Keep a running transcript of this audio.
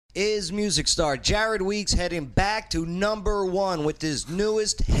Is music star Jared Weeks heading back to #1 with his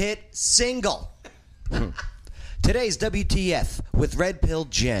newest hit single? Today's WTF with Red Pill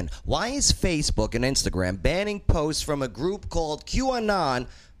Jen. Why is Facebook and Instagram banning posts from a group called QAnon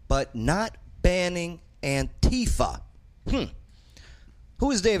but not banning Antifa?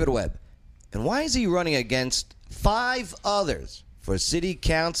 Who is David Webb? And why is he running against 5 others for City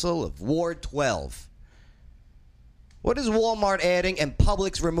Council of Ward 12? What is Walmart adding and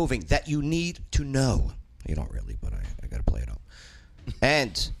Publix removing that you need to know? You don't really, but I got to play it up.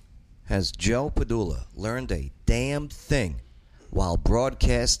 And has Joe Padula learned a damn thing while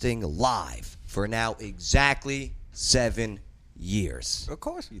broadcasting live for now exactly 7 years? Of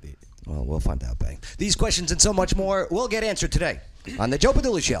course you did. Well, we'll find out, Bang. These questions and so much more will get answered today on The Joe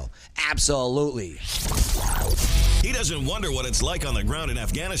Padula Show. Absolutely. He doesn't wonder what it's like on the ground in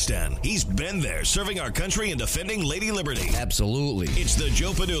Afghanistan. He's been there, serving our country and defending Lady Liberty. Absolutely. It's The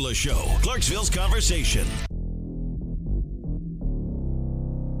Joe Padula Show, Clarksville's Conversation.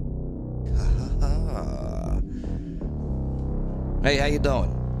 Hey, how you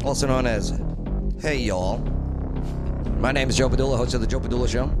doing? Also known as Hey Y'all. My name is Joe Padula, host of The Joe Padula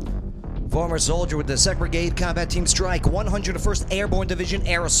Show. Former soldier with the 2nd Brigade Combat Team Strike, 101st Airborne Division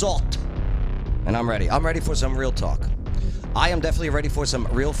Air Assault. And I'm ready. I'm ready for some real talk. I am definitely ready for some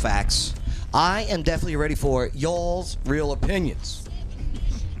real facts. I am definitely ready for y'all's real opinions.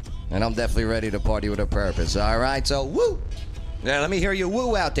 And I'm definitely ready to party with a purpose. All right, so woo! Yeah, let me hear you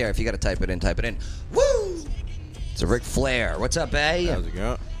woo out there. If you got to type it in, type it in. Woo! It's a Ric Flair. What's up, eh? How's it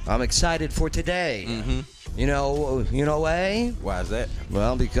going? I'm excited for today. Mm-hmm. You know, eh? Why is that?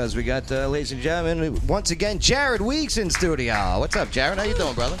 Well, because we got, ladies and gentlemen, once again, Jared Weeks in studio. What's up, Jared? How you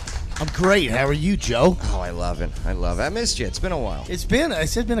doing, brother? I'm great. How are you, Joe? Oh, I love it. I missed you. It's been a while. It's been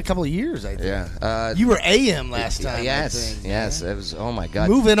a couple of years, I think. Yeah. You were AM last time. Yes. I think. Yes. It was. Oh my God.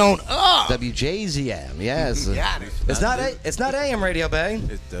 Moving on up. WJZM. Yes. Got it. It's not AM radio, babe.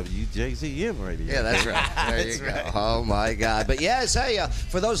 It's WJZM radio. Yeah, that's right. There you go. Oh my God. But yes, hey,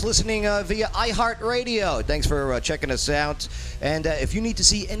 for those listening via iHeartRadio, thanks for checking us out. And if you need to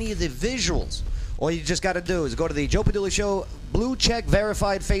see any of the visuals, all you just got to do is go to the Joe Padula Show Blue Check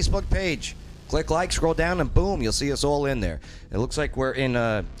Verified Facebook page. Click like, scroll down, and boom, you'll see us all in there. It looks like we're in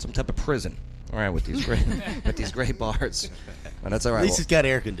some type of prison. All right, with these great bars. And that's all right. At least it's got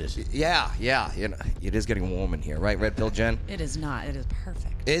air conditioning. Yeah. You know, it is getting warm in here, right, Red Pill Jen? It is not. It is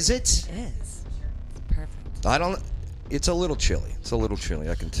perfect. Is it? It is. It's perfect. I don't. It's a little chilly.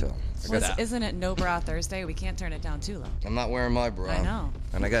 I can tell. Isn't it No Bra Thursday? We can't turn it down too low. I'm not wearing my bra. I know.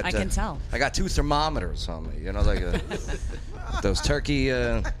 And I can tell. I got 2 thermometers on me. You know, like those turkeys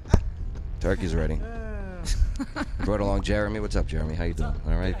ready. Brought along Jeremy. What's up, Jeremy? How you doing?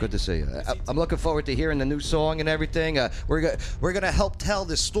 All right, good to see you. I'm looking forward to hearing the new song and everything. We're gonna help tell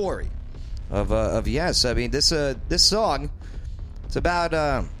this story of yes. I mean this song. It's about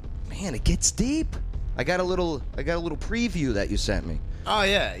man. It gets deep. I got a little preview that you sent me. Oh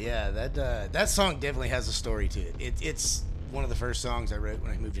yeah. That song definitely has a story to it. It's one of the first songs I wrote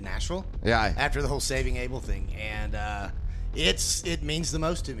when I moved to Nashville. Yeah. After the whole Saving Abel thing, and it means the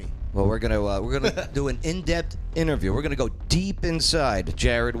most to me. Well, we're gonna do an in-depth interview. We're gonna go deep inside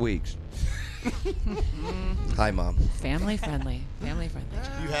Jared Weeks. Hi, Mom. Family friendly.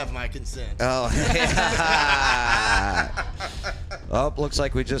 You have my consent. Oh. Oh, looks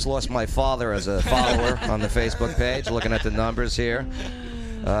like we just lost my father as a follower on the Facebook page. Looking at the numbers here.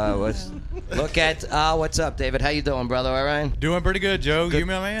 What's up, David? How you doing, brother? All right? Doing pretty good, Joe. Good. You,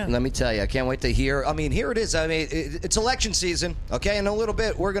 my man. Let me tell you, I can't wait to hear. I mean, here it is. I mean, it's election season, okay? In a little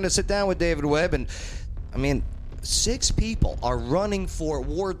bit, we're going to sit down with David Webb, and, I mean, 6 people are running for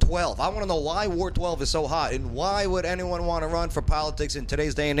Ward 12. I want to know why Ward 12 is so hot, and why would anyone want to run for politics in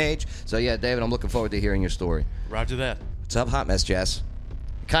today's day and age? So, yeah, David, I'm looking forward to hearing your story. Roger that. What's up, Hot Mess Jess?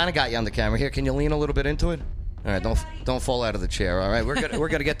 Kind of got you on the camera here. Can you lean a little bit into it? All right, don't fall out of the chair. All right, we're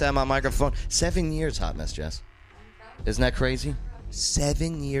gonna get them on microphone. 7 years, Hot Mess Jess. Isn't that crazy?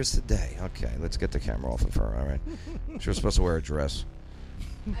 7 years today. Okay, let's get the camera off of her. All right, she was supposed to wear a dress.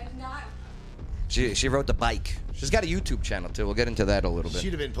 I'm not. She rode the bike. She's got a YouTube channel too. We'll get into that a little bit.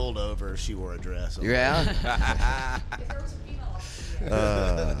 She'd have been pulled over if she wore a dress. Yeah. If there was a female,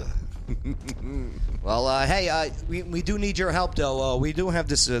 Well, hey, we do need your help, though. We do have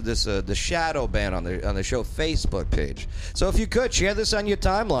the shadow ban on the show Facebook page. So if you could share this on your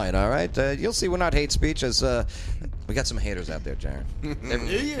timeline, all right? You'll see we're not hate speech. As we got some haters out there, Jared. Do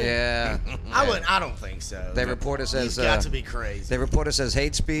you? Yeah. I don't think so. They report us as You've got to be crazy. They report us as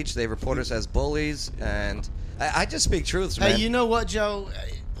hate speech. They report us as bullies, and I just speak truths, man. Hey, you know what, Joe?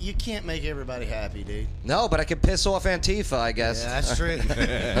 you can't make everybody happy, dude. No, but I can piss off Antifa, I guess. Yeah, that's true.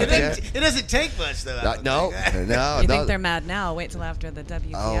 It doesn't take much, though. No. You think they're mad now? Wait till after the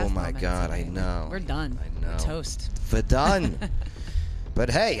WTF. Oh, my moment. God, I know. We're done. I know. We're toast. For done. But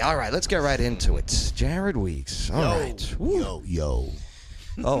hey, all right, let's get right into it. Jared Weeks. All right. Yo.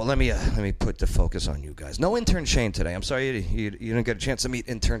 Oh, let me put the focus on you guys. No intern Shane today. I'm sorry you didn't get a chance to meet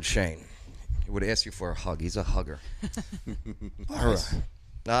intern Shane. He would ask you for a hug. He's a hugger. All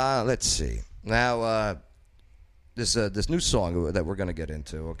right. Let's see. Now, this new song that we're going to get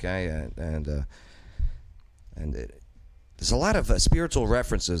into, okay, and there's a lot of spiritual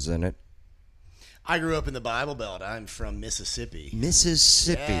references in it. I grew up in the Bible Belt. I'm from Mississippi.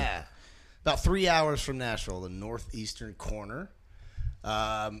 Mississippi. Yeah. About 3 hours from Nashville, the northeastern corner.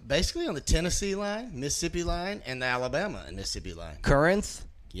 Basically on the Tennessee line, Mississippi line, and the Alabama and Mississippi line. Corinth.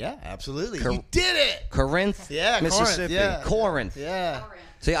 Yeah, absolutely. You did it. Corinth. Yeah, Mississippi. Corinth. Yeah. Corinth. Yeah.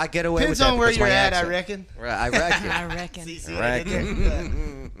 See, I get away with Depends that on where because you're my at, accent. I reckon. Right, I reckon. I reckon. See what I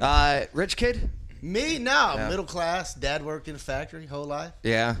did there? Rich kid? Me? No. Middle class. Dad worked in a factory whole life.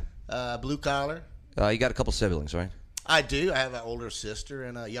 Yeah. Blue collar. You got a couple siblings, right? I do. I have an older sister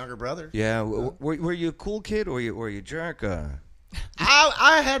and a younger brother. Yeah. Were you a cool kid or were you a jerk?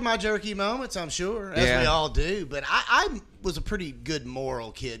 I had my jerky moments, I'm sure, as Yeah. we all do. But I was a pretty good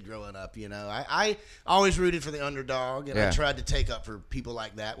moral kid growing up, you know. I always rooted for the underdog, and Yeah. I tried to take up for people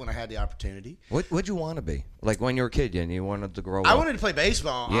like that when I had the opportunity. What'd you want to be? Like when you were a kid and you wanted to grow up? I wanted to play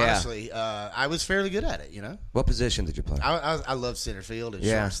baseball, Yeah. honestly. I was fairly good at it, you know. What position did you play? I loved center field and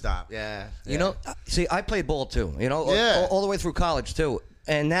Yeah. shortstop. Yeah. You know, see, I played ball too. You know, Yeah. all the way through college too.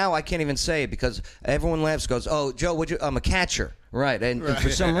 And now I can't even say it because everyone laughs. Goes, "Oh, Joe, I'm a catcher." Right, and for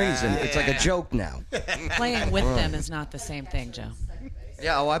some reason, it's like a joke now. Playing with them is not the same thing, Joe.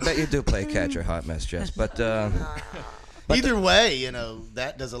 Yeah, I bet you do play catcher, hot mess, Jess. But Either way, you know,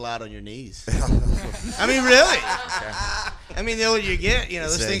 that does a lot on your knees. I mean, really. I mean, the older you get, you know,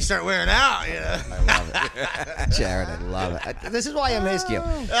 those things start wearing out, you know. I love it. Jared, I love it. This is why I missed you.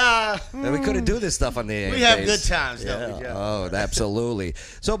 We couldn't do this stuff on the We have good times, don't we, Joe? Oh, absolutely.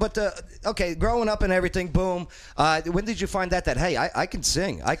 So, but, okay, growing up and everything, boom. When did you find that hey, I can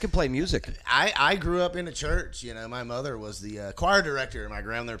sing. I can play music. I grew up in a church. You know, my mother was the choir director. My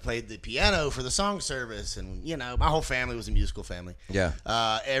grandmother played the piano for the song service. And, you know, my whole family was a musical family. Yeah.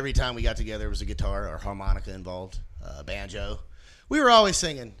 Every time we got together, there was a guitar or harmonica involved, banjo. We were always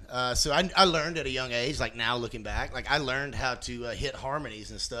singing. So I learned at a young age, like now looking back, like I learned how to hit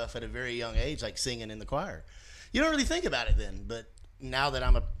harmonies and stuff at a very young age, like singing in the choir. You don't really think about it then, but now that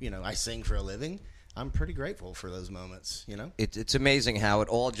I sing for a living, I'm pretty grateful for those moments, you know? It's amazing how it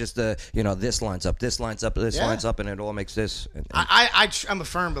all just, this lines up, this lines up, this lines up, and it all makes this. I'm a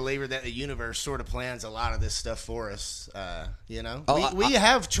firm believer that the universe sort of plans a lot of this stuff for us, you know? We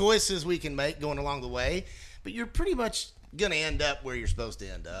have choices we can make going along the way, but you're pretty much going to end up where you're supposed to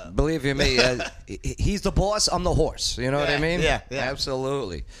end up. Believe you me, he's the boss, I'm the horse. You know what I mean? Yeah.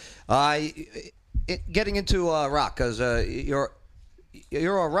 Absolutely. Getting into rock, because you're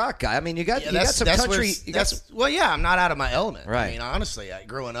a rock guy. I mean, you got some country. I'm not out of my element. Right. I mean, honestly,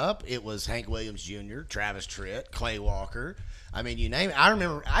 growing up, it was Hank Williams Jr., Travis Tritt, Clay Walker. I mean, you name it.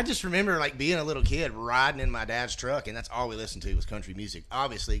 I just remember like being a little kid riding in my dad's truck, and that's all we listened to was country music.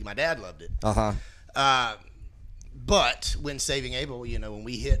 Obviously, my dad loved it. But when Saving Abel, you know, when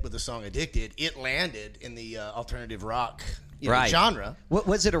we hit with the song "Addicted," it landed in the alternative rock genre. What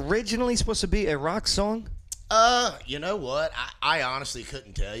was it originally supposed to be? A rock song? You know what? I honestly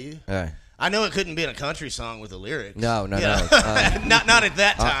couldn't tell you. I know it couldn't be in a country song with the lyrics. No. not at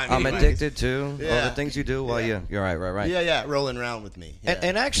that time. I'm anyways. addicted to all the things you do while you're right. Yeah, rolling around with me. Yeah.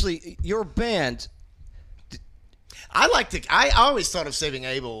 And actually, your band. I always thought of Saving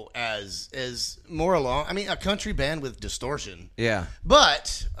Abel as more along. I mean, a country band with distortion. Yeah.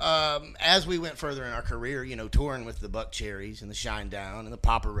 But as we went further in our career, you know, touring with the Buck Cherries and the Shinedown and the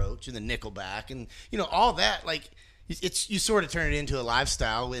Papa Roach and the Nickelback and you know all that, like you sort of turn it into a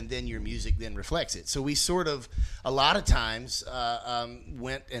lifestyle, and then your music then reflects it. So we sort of a lot of times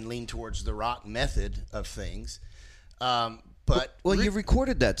went and leaned towards the rock method of things. You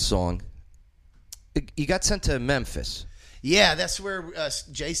recorded that song. You got sent to Memphis. Yeah, that's where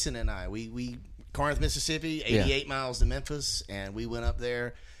Jason and I, we Corinth, Mississippi, 88 miles to Memphis, and we went up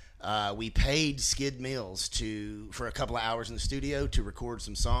there. We paid Skid Mills for a couple of hours in the studio to record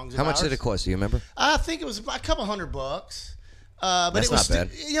some songs. How much did it cost? Do you remember? I think it was a couple $100. But That's it was not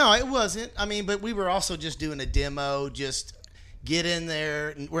bad. You know, it wasn't. I mean, but we were also just doing a demo, just get in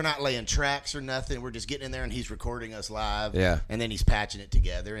there. We're not laying tracks or nothing. We're just getting in there, and he's recording us live. Yeah. And then he's patching it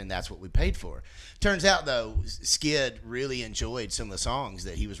together, and that's what we paid for. Turns out, though, Skid really enjoyed some of the songs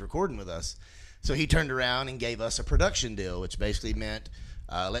that he was recording with us. So he turned around and gave us a production deal, which basically meant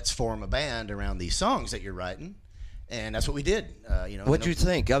let's form a band around these songs that you're writing. And that's what we did. What'd you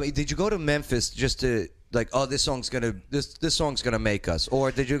think? I mean, did you go to Memphis just to like, oh, this song's gonna make us,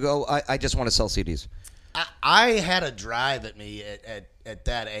 or did you go? I just want to sell CDs. I had a drive at me at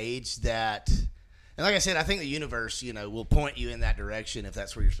that age that, and like I said, I think the universe, will point you in that direction if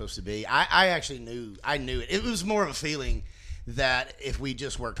that's where you're supposed to be. I knew it. It was more of a feeling that if we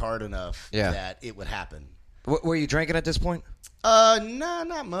just worked hard enough, that it would happen. Were you drinking at this point? No,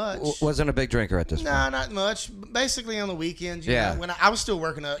 not much. Wasn't a big drinker at this point. No, not much. Basically on the weekends. You know, when I was still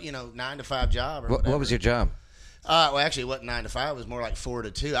working a 9 to 5 job. Or what was your job? Well, actually, it wasn't 9 to 5. It was more like 4 to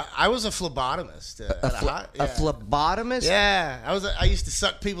 2. I was a phlebotomist. A phlebotomist? Yeah, I used to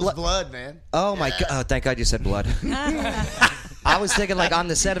suck people's blood, man. Oh my God! Oh, thank God you said blood. I was thinking like on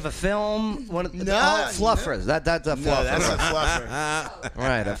the set of a film. Fluffers. No. That's a fluffer. No, that's a fluffer.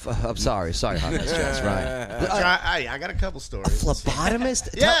 Right. I'm sorry, hon. That's just right. I got a couple stories. A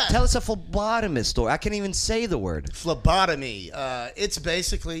phlebotomist? Yeah. Tell us a phlebotomist story. I can't even say the word. Phlebotomy. It's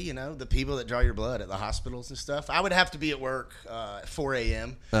basically, the people that draw your blood at the hospitals and stuff. I would have to be at work at 4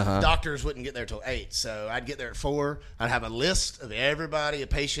 a.m. Doctors wouldn't get there till 8, so I'd get there at 4. I'd have a list of everybody, a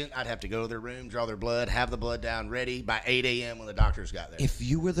patient. I'd have to go to their room, draw their blood, have the blood down ready by 8 a.m. when the doctors got there. If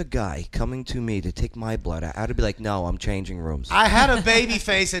you were the guy coming to me to take my blood, I'd be like, no, I'm changing rooms. I had a baby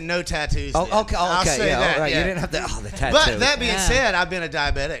face and no tattoos. Oh, okay. I'll say that, right. yeah. You didn't have the tattoo. But that being said, I've been a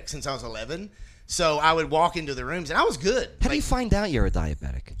diabetic since I was 11. So I would walk into the rooms, and I was good. How do you find out you're a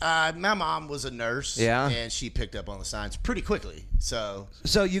diabetic? My mom was a nurse, and she picked up on the signs pretty quickly. So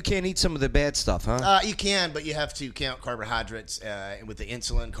you can't eat some of the bad stuff, huh? You can, but you have to count carbohydrates with the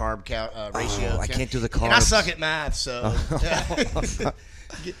insulin carb ratio. I can't do the carbs. And I suck at math, so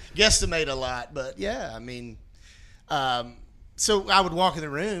guesstimate a lot. But yeah, I mean, so I would walk in the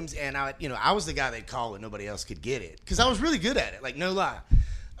rooms, and I was the guy they'd call when nobody else could get it because I was really good at it. Like no lie.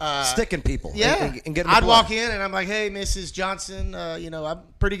 Sticking people. Yeah. And getting I'd walk in and I'm like, hey, Mrs. Johnson, I'm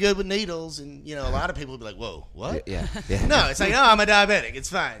pretty good with needles. And, a lot of people would be like, whoa, what? Yeah. No, it's like, no, I'm a diabetic. It's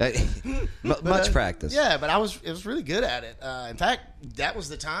fine. Much practice. Yeah, but it was really good at it. In fact, that was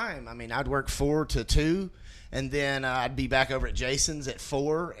the time. I mean, I'd work 4 to 2. And then I'd be back over at Jason's at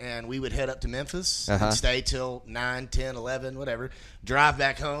 4. And we would head up to Memphis and stay till 9, 10, 11, whatever. Drive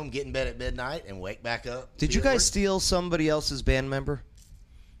back home, get in bed at midnight, and wake back up. Did you guys steal somebody else's band member?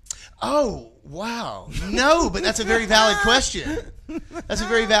 Oh, wow. No, but that's a very valid question. That's a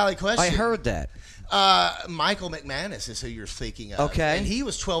very valid question. I heard that. Michael McManus is who you're speaking of. Okay. And he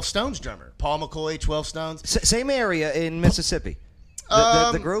was 12 Stones drummer. Paul McCoy, 12 Stones. Same area in Mississippi?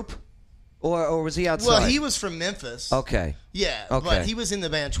 The group? Or was he outside? Well, he was from Memphis. Okay. Yeah, okay. But he was in the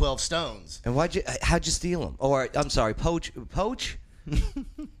band 12 Stones. And how'd you steal him? Or, I'm sorry, poach?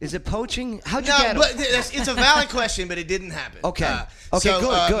 Is it poaching? How'd you get him? But it's a valid question, but it didn't happen. Okay.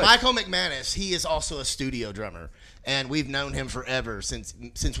 Good. Michael McManus, he is also a studio drummer, and we've known him forever since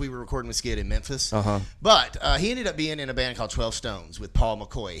we were recording with Skid in Memphis. But he ended up being in a band called 12 Stones with Paul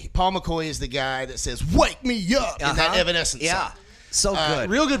McCoy. Paul McCoy is the guy that says "Wake me up" in that Evanescence song. So good.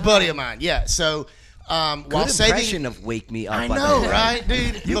 Real good buddy of mine. Yeah. So good impression of "Wake Me Up." I know, right,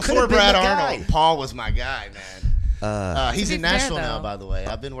 dude? Before Brad Arnold, Paul was my guy, man. He's in Nashville now, by the way.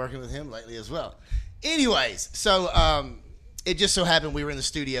 I've been working with him lately as well. Anyways, so it just so happened we were in the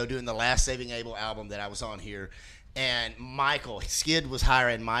studio doing the last Saving Abel album that I was on here, and Skid was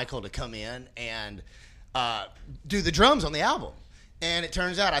hiring Michael to come in and do the drums on the album. And it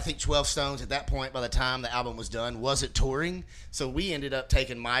turns out, I think 12 Stones at that point, by the time the album was done, wasn't touring. So we ended up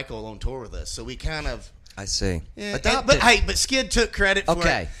taking Michael on tour with us. So we kind of... I see. Yeah, but Skid took credit for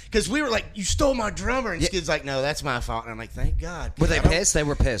it. Because we were like, you stole my drummer. And Skid's like, no, that's my fault. And I'm like, thank God. Were they pissed? They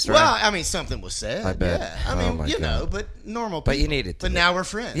were pissed, right? Well, I mean, something was said. I bet. Yeah. I mean, but normal people. But you needed to. But now we're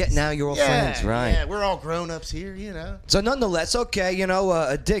friends. Yeah, now you're all friends, right. Yeah, we're all grown-ups here, So nonetheless, okay,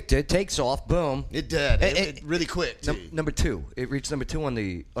 Addicted takes off, boom. It did. It really quick, too. Number 2. It reached number 2 on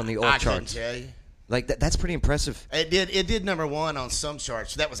the old I charts. couldn't tell you. Like that's pretty impressive. It did number 1 on some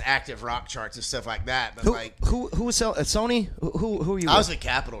charts. That was active rock charts and stuff like that. But who was Sony? Who were you? I was at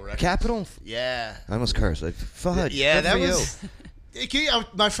Capitol Records. Capitol? Yeah. I almost cursed. Fudge. Yeah, that was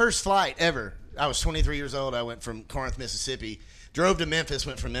my first flight ever. I was 23 years old. I went from Corinth, Mississippi. Drove to Memphis,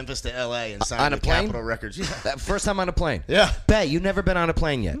 went from Memphis to L.A. and signed with Capitol Records. Yeah. First time on a plane? Yeah. Bay, you've never been on a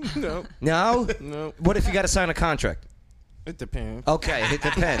plane yet? No. No? No. What if you got to sign a contract? It depends. Okay, it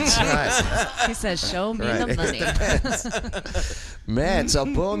depends. Right. He says, "Show me the money." Man, so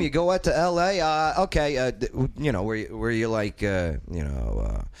boom, you go out to L.A. Okay, were you like,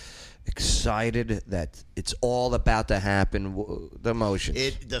 excited that it's all about to happen? The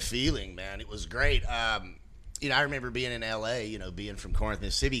emotions. The feeling, man, it was great. I remember being in L.A., being from Corinth,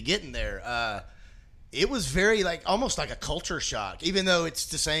 Mississippi, getting there. It was very almost like a culture shock, even though it's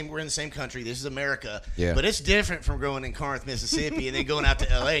the same. We're in the same country. This is America, but it's different from growing in Corinth, Mississippi, and then going out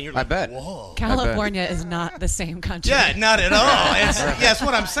to L.A. and you're like, I bet. Whoa. California is not the same country. Yeah, not at all. That's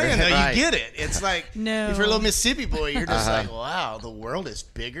what I'm saying, though. Right. You get it. It's like, No. if you're a little Mississippi boy, you're just like, wow, the world is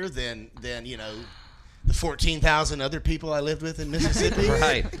bigger than the 14,000 other people I lived with in Mississippi.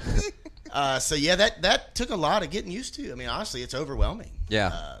 Right. So yeah, that took a lot of getting used to. I mean, honestly, it's overwhelming.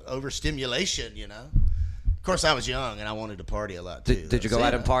 Yeah. Overstimulation, Of course, I was young and I wanted to party a lot too. Did you go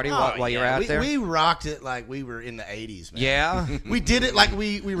out and party while you were out there? We rocked it like we were in the 80s, man. Yeah. We did it like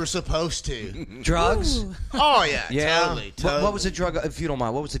we were supposed to. Drugs? Ooh. Oh yeah, Yeah. totally. What was the drug? If you don't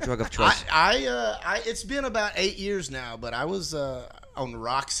mind, what was the drug of choice? It's been about 8 years now, but I was on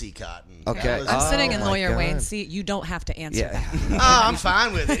Roxy Cotton. Okay. I'm sitting in my Lawyer God. Wayne's seat. You don't have to answer Yeah. that. I'm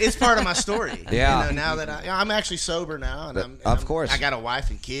fine with it. It's part of my story. Yeah. Now that I'm actually sober now, and Of course. I got a wife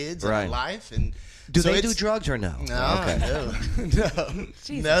and kids and Right. a life, and Do so they do it's- drugs or no? No, Okay.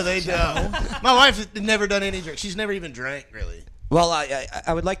 no, they don't. My wife has never done any drugs. She's never even drank, really. Well,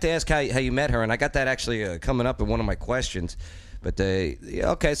 I would like to ask how you met her, and I got that actually coming up in one of my questions. But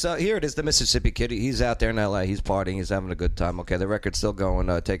okay, so here it is, the Mississippi kid. He's out there in L.A. He's partying. He's having a good time. Okay, the record's still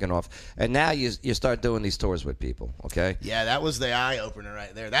going, taking off. And now you start doing these tours with people, okay? Yeah, that was the eye-opener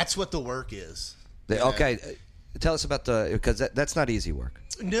right there. That's what the work is. Okay, tell us about because that's not easy work.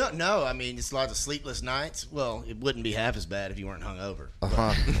 No. I mean, it's lots of sleepless nights. Well, it wouldn't be half as bad if you weren't hungover.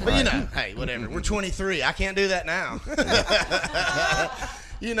 Uh-huh. But hey, whatever. We're 23. I can't do that now.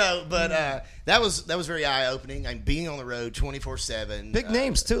 But that was very eye-opening. I'm being on the road 24/7. Big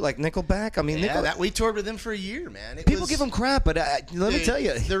names, too, like Nickelback. I mean, Yeah, we toured with them for a year, man. people give them crap, but let me tell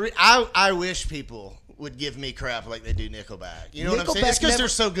you. I wish people would give me crap like they do Nickelback. You know what I'm saying? It's because they're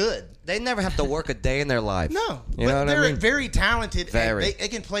so good. They never have to work a day in their life. No, You but know what they're I mean? very talented. Very. And they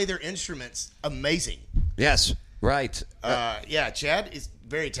can play their instruments amazing. Yes, right. Yeah, Chad is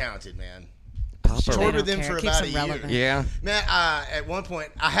very talented, man. Papa They Toured don't with them care. for Keeps about a them year. relevant. Yeah. Man, at one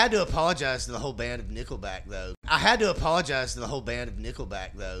point, I had to apologize to the whole band of Nickelback, though.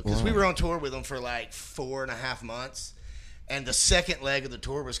 Because we were on tour with them for like 4.5 months, and the second leg of the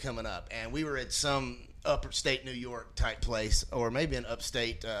tour was coming up, and we were at some upstate New York type place, or maybe in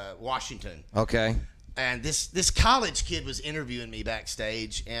upstate Washington. Okay. And this college kid was interviewing me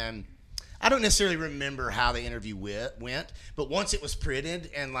backstage, and I don't necessarily remember how the interview went, but once it was printed,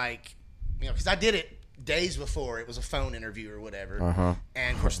 and because I did it days before, it was a phone interview or whatever,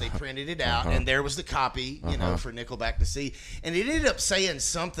 and of course they printed it out, and there was the copy, for Nickelback to see, and it ended up saying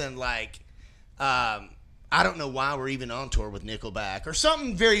something like, I don't know why we're even on tour with Nickelback, or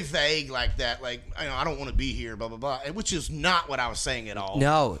something very vague like that, like, I don't want to be here, blah, blah, blah, which is not what I was saying at all.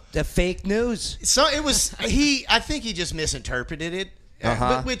 No, the fake news. So it was, I think he just misinterpreted it,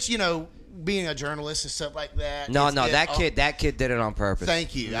 but which, being a journalist and stuff like that. No, that kid did it on purpose.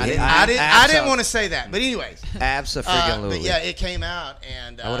 Thank you. Yeah, I didn't want to say that, but anyways. Absolutely. But yeah, it came out,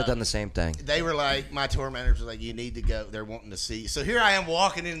 and I would have done the same thing. They were like, my tour managers were like, you need to go. They're wanting to see you. So here I am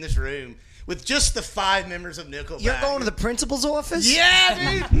walking in this room with just the 5 members of Nickelback. You're going to the principal's office?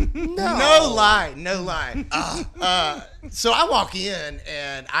 Yeah, dude. No. No lie. So I walk in,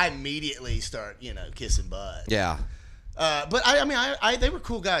 and I immediately start, kissing butt. Yeah. But they were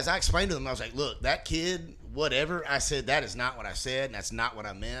cool guys. I explained to them, I was like, look, that kid, whatever, I said, that is not what I said, and that's not what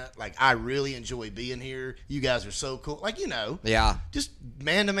I meant. Like, I really enjoy being here. You guys are so cool. Like, Yeah. just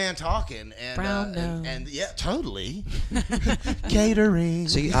man-to-man talking. And, Brown nose. and yeah, totally. Catering.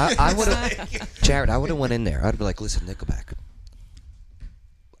 See, I would have, Jared, I would have went in there. I'd be like, listen, Nickelback,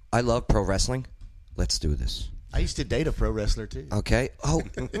 I love pro wrestling. Let's do this. I used to date a pro wrestler, too. Okay. Oh,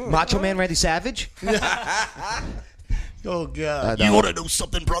 Macho Man Randy Savage? Oh, God. You want to know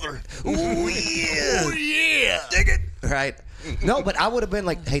something, brother? Ooh, yeah. Oh, yeah. Dig it. Right. No, but I would have been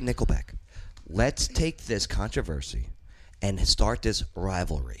like, hey, Nickelback, let's take this controversy and start this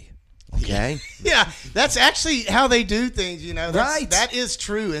rivalry. Okay? Yeah, that's actually how they do things, Right. That is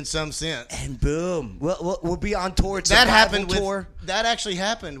true in some sense. And boom. We'll be on tour. It's That a happened tour. that actually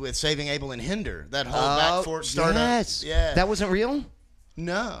happened with Saving Abel and Hinder. That whole back forth startup. Yes. Yeah. That wasn't real?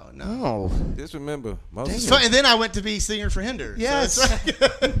 No. Oh. Just remember, most So, and then I went to be singer for Hinder. Yes. So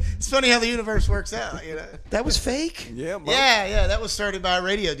it's funny how the universe works out, That was fake? yeah, Yeah, that was started by a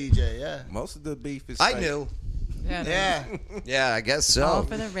radio DJ, yeah. most of the beef is I fake. knew. Yeah. Yeah, I guess so. All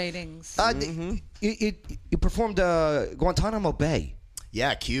for the ratings. You performed Guantanamo Bay.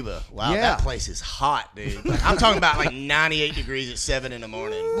 Yeah, Cuba. Wow, Yeah. that place is hot, dude. Like, I'm talking about like 98 degrees at 7 in the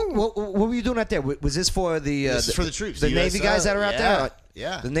morning. What were you doing out there? Was this for the This is for the troops, the the Navy USO? guys that are out Yeah. there?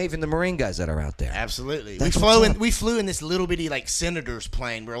 Yeah. The Navy and the Marine guys that are out there. Absolutely. That's We flew in this little bitty like senator's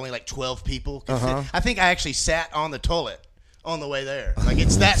plane where only like 12 people could fit. I think I actually sat on the toilet on the way there. Like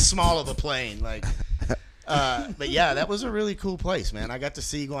it's that small of a plane. Like but yeah, that was a really cool place, man. I got to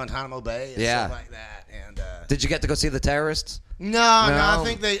see Guantanamo Bay and stuff like that. And Did you get to go see the terrorists? No, I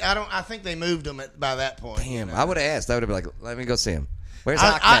think they moved them by that point. Damn, you know? I would have asked. I would have been like, let me go see him. Where's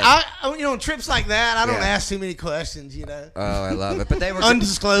Ahmed? I trips like that, I don't Yeah. ask too many questions, you know. Oh, I love it. But they were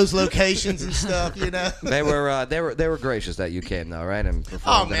Undisclosed locations and stuff, you know. they were gracious that you came though, right? And performed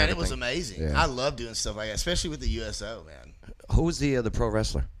Oh and man, it was everything. amazing. Yeah. I love doing stuff like that, especially with the USO, man. Who's the pro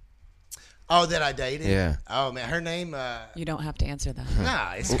wrestler? Oh, that I dated? Yeah. Oh man, her name You don't have to answer that.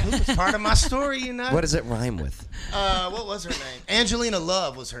 nah, it's cool. It's part of my story, you know. What does it rhyme with? What was her name? Angelina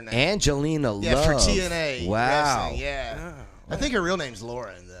Love was her name. Angelina Yeah, Love. for TNA. Wow. Wrestling, yeah. I think her real name's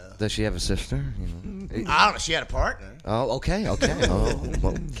Lauren though. Does she have a sister? I don't know. She had a partner. Oh, okay. Oh,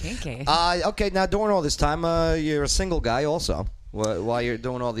 well. Kinky. Okay. Now, during all this time, you're a single guy also. While you're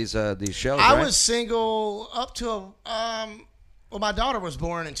doing all these shows, I right? was single up to well, my daughter was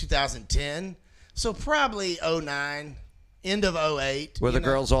born in 2010, so probably 09, end of 08. Were the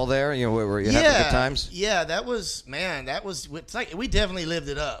girls all there? Were you having good times? Yeah, that was it's like we definitely lived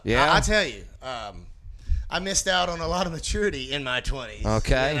it up. Yeah? I tell you, I missed out on a lot of maturity in my 20s.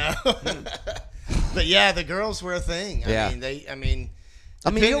 Okay. You know? But yeah, the girls were a thing. Yeah. I mean,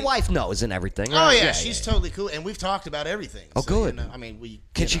 your wife knows and everything. Oh Right? yeah, she's totally cool, and we've talked about everything. Oh, so, good. You know, I mean, we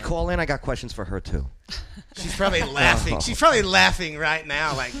Can you she know. call in? I got questions for her too. She's probably laughing. She's probably laughing right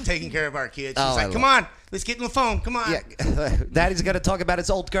now, like taking care of our kids. She's Oh, like, "Come on, let's get on the phone. Come on." Yeah, Daddy's going to talk about his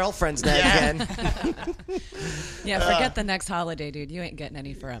old girlfriends now again. Yeah, forget the next holiday, dude. You ain't getting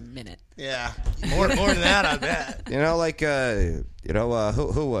any for a minute. Yeah. More than that, I bet.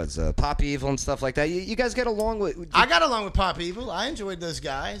 Who was Pop Evil and stuff like that. You guys get along with? I got along with Pop Evil. I enjoyed those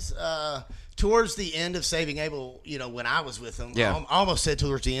guys. Towards the end of Saving Abel, when I was with them, Yeah. I almost said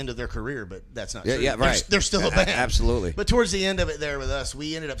towards the end of their career, but that's not true. Yeah, right. They're still a band. Absolutely. But towards the end of it there with us,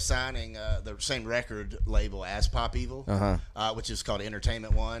 we ended up signing the same record label as Pop Evil, which is called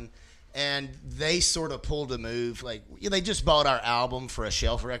Entertainment One. And they sort of pulled a move. Like, they just bought our album for a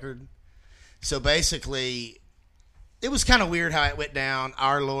shelf record. So basically, it was kind of weird how it went down.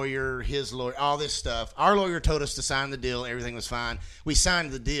 Our lawyer, his lawyer, all this stuff. Our lawyer told us to sign the deal. Everything was fine. We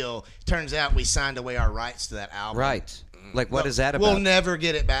signed the deal. Turns out we signed away our rights to that album. Right. Like, what is that about? We'll never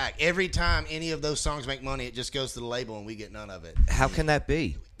get it back. Every time any of those songs make money, it just goes to the label and we get none of it. How can that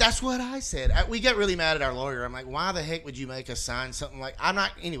be? That's what I said. We got really mad at our lawyer. I'm like, why the heck would you make us sign something like? I'm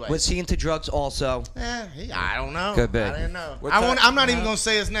not. Anyway. Was he into drugs also? I don't know. Could be. I didn't know. What I'm not even gonna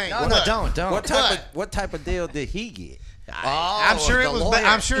say his name. No, But don't. What type of deal did he get? I'm sure the it was. lawyer.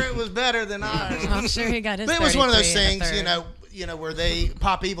 I'm sure it was better than ours. I'm sure he got his. But it was one of those 33 and a things, third. where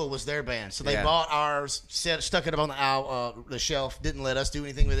Pop Evil was their band, so they Yeah. bought ours, stuck it up on the shelf, didn't let us do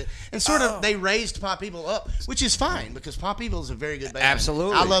anything with it, and sort of they raised Pop Evil up, which is fine because Pop Evil is a very good band.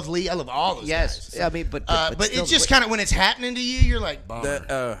 Absolutely. I love Lee. I love all those Yes. guys. I mean, but But it's just kind of when it's happening to you, you're like,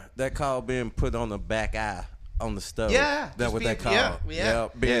 bummer. That call being put on the back eye on the stove. Yeah, That's just what they being- call yeah, it. yeah.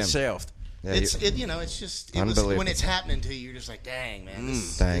 Being Yeah. shelved. Yeah, It's Unbelievable. when it's happening to you, you're just like, dang man,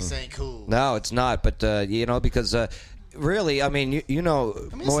 this ain't cool. No, it's not. But because really, I mean,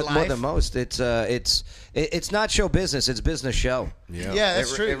 more life. than most, it's not show business; it's business show. Yeah,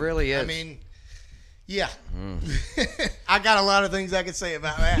 that's true. It really is. I mean, yeah. I got a lot of things I could say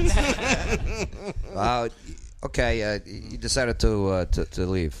about that. Okay, you decided to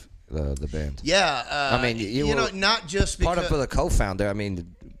leave the band. Yeah, I mean, you were not just because Part of the co-founder. I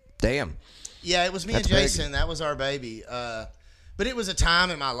mean, damn. yeah, it was me That's and big. Jason. That was our baby. But it was a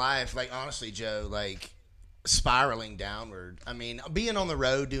time in my life, like honestly, Joe, like spiraling downward. I mean, being on the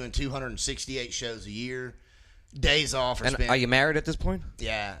road doing 268 shows a year, days off. And are you married at this point?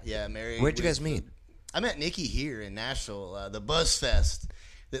 Yeah, married. Where'd you guys meet? I met Nikki here in Nashville, the Buzz Fest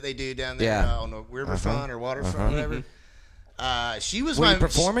that they do down there Yeah. on the riverfront or waterfront, whatever. She was Were my you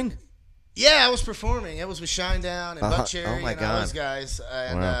performing? Yeah, I was performing. I was with Shinedown and Buck Cherry Oh, my and God. all those guys.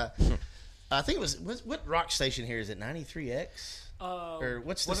 And Wow. I think it was what rock station here is it? 93X? Or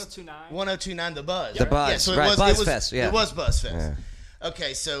what's this? 1029. 1029 The Buzz. The Buzz, Yeah, so right, it was Buzz Fest, yeah. It was Buzz Fest. Yeah.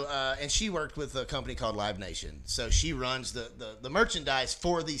 Okay, so and she worked with a company called Live Nation. So she runs the merchandise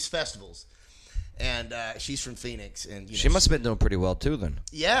for these festivals. And she's from Phoenix, and She must have been doing pretty well too, then.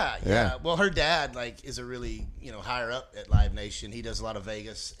 Yeah. Well, her dad is a really higher up at Live Nation. He does a lot of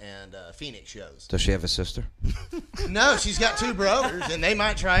Vegas and Phoenix shows. Does she have a sister? No, she's got 2 brothers, and they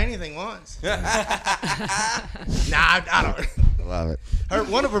might try anything once. Nah, I don't. Love it.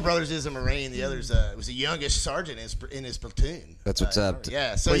 One of her brothers is a Marine. The other's was the youngest sergeant in his platoon. That's what's up.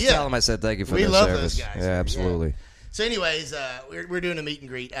 Yeah. So Please tell him I said thank you for we their love service. those guys. Yeah, absolutely. Yeah. So, anyways, we're doing a meet and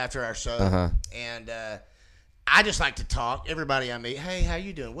greet after our show, Uh-huh. and I just like to talk. Everybody I meet, hey, how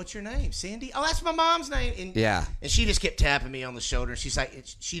you doing? What's your name? Cindy? Oh, that's my mom's name. And, Yeah. And she just kept tapping me on the shoulder. And she's like,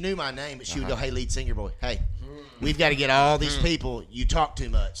 she knew my name, but she would go, hey, lead singer boy, hey, we've got to get all these people. You talk too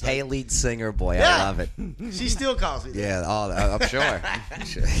much. Hey, lead singer boy, Yeah. I love it. She still calls me that. Yeah, I'm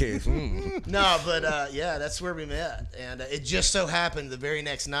sure. No, but that's where we met. And it just so happened the very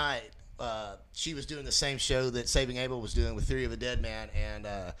next night, she was doing the same show that Saving Abel was doing with Theory of a Dead Man and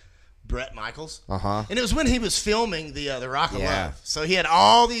Brett Michaels. Uh-huh. And it was when he was filming the Rock of Yeah. Love. So he had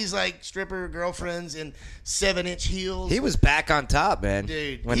all these stripper girlfriends in 7-inch heels. He was back on top, man.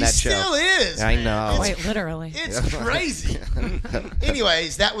 Dude, when he that show. still is. I man. know. It's- Wait, literally. It's crazy.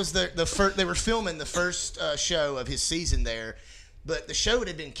 Anyways, that was the first. They were filming the first show of his season there, but the show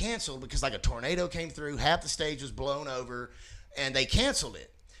had been canceled because a tornado came through, half the stage was blown over, and they canceled it.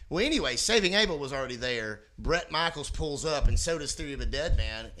 Well, anyway, Saving Abel was already there. Brett Michaels pulls up, and so does Theory of a Dead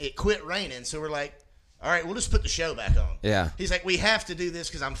Man. It quit raining, so we're like, all right, we'll just put the show back on. Yeah. He's like, we have to do this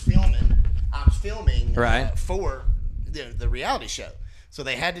because I'm filming Right. for the reality show. So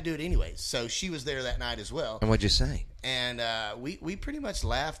they had to do it anyways. So she was there that night as well. And what'd you say? And we pretty much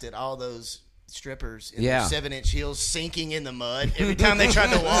laughed at all those strippers in Yeah. their 7-inch heels sinking in the mud every time they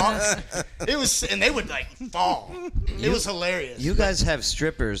tried to walk. It was, and they would fall. It was hilarious. You guys have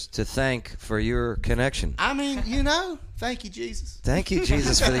strippers to thank for your connection. I mean, thank you, Jesus. Thank you,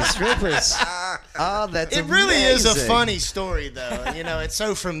 Jesus, for these strippers. Oh, that's It really is a amazing. funny story, though. It's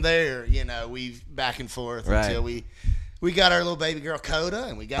so from there, we've back and forth Right. until we got our little baby girl Coda,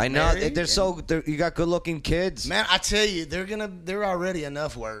 and we got I know married, you got good-looking kids. Man, I tell you, they're already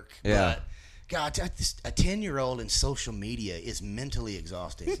enough work. Yeah. But God, a 10-year-old in social media is mentally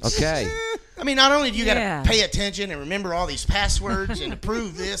exhausting. Okay. I mean, not only do you got to Yeah. pay attention and remember all these passwords and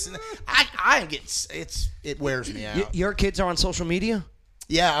approve this, and it wears me out. Your kids are on social media?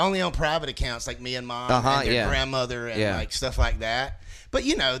 Yeah, only on private accounts like me and mom and their grandmother and stuff like that. But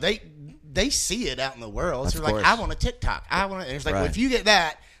they see it out in the world. So Of they're course. like, I want a TikTok. And it's like, well, Right. if you get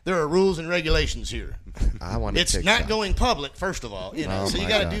that, there are rules and regulations here. I want It's not going public, first of all. Oh, So you my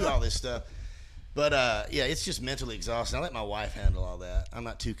got God. to do all this stuff. But it's just mentally exhausting. I let my wife handle all that. I'm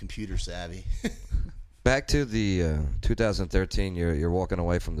not too computer savvy. Back to the 2013, you're walking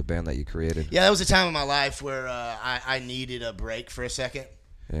away from the band that you created. Yeah, that was a time in my life where I needed a break for a second.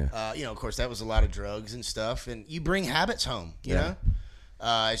 Yeah. Of course, that was a lot of drugs and stuff, and you bring habits home. You know,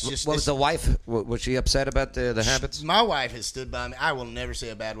 it's just. What was the wife? Was she upset about the habits? My wife has stood by me. I will never say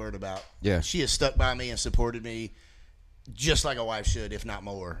a bad word about. Yeah. She has stuck by me and supported me, just like a wife should, if not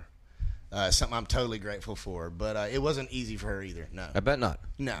more. Something I'm totally grateful for, but it wasn't easy for her either. No, I bet not.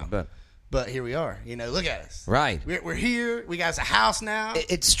 no. I bet. But here we are. Look at us. Right. We're here. We got a house now.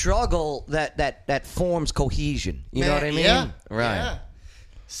 It's struggle that forms cohesion. You know what I mean? Yeah. Right. Yeah.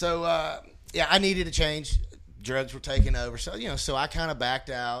 So I needed a change. Drugs were taking over. So so I kind of backed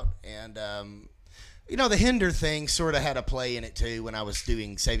out, and the Hinder thing sort of had a play in it too when I was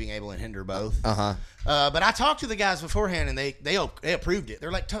doing Saving Abel and Hinder both. Uh-huh. But I talked to the guys beforehand, and they approved it.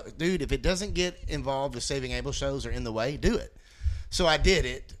 They're like, dude, if it doesn't get involved with Saving Abel shows or in the way, do it. So I did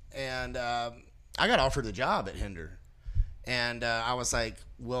it, and I got offered the job at Hinder, and I was like,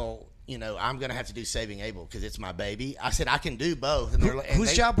 well, I'm going to have to do Saving Abel because it's my baby. I said I can do both. And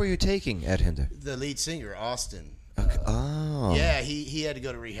Whose job were you taking at Hinder? The lead singer, Austin. Oh. Yeah, he had to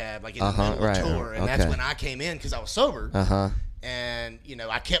go to rehab in the Uh-huh, middle of right, the tour, and okay. that's when I came in because I was sober. Uh-huh. And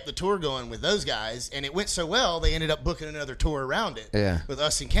I kept the tour going with those guys, and it went so well they ended up booking another tour around it. Yeah. With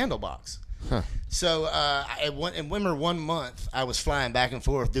us and Candlebox. Huh. So in Wimmer 1 month, I was flying back and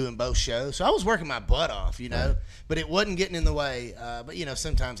forth doing both shows. So I was working my butt off, but it wasn't getting in the way. But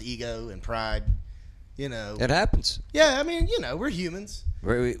sometimes ego and pride, It happens. Yeah, I mean, we're humans.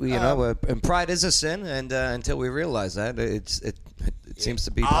 And pride is a sin, and until we realize that, it seems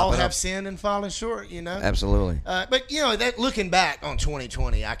to be All popping have up. sinned and fallen short, Absolutely. But that looking back on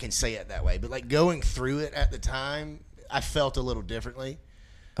 2020, I can say it that way. But going through it at the time, I felt a little differently.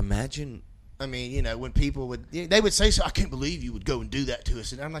 Imagine. I mean, when people they would say, so I can't believe you would go and do that to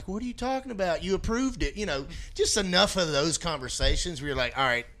us. And I'm like, what are you talking about? You approved it. Just enough of those conversations where you're like, all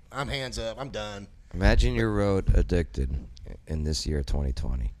right, I'm hands up. I'm done. Imagine your road addicted in this year,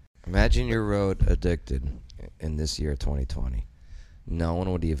 2020. Imagine you wrote Addicted in this year, 2020. No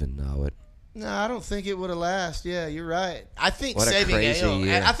one would even know it. No, I don't think it would have lasted. Yeah, you're right. I think What a Saving crazy Abel.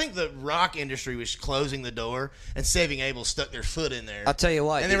 year. I think the rock industry was closing the door, and Saving Abel stuck their foot in there. I'll tell you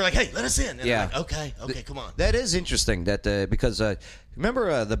what. And they were like, "Hey, let us in." And Yeah. they're like, okay, come on. That is interesting. That because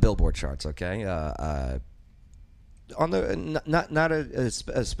remember the Billboard charts, okay? On the not a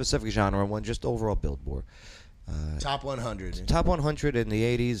specific genre one, just overall Billboard. Top 100. Top 100 in the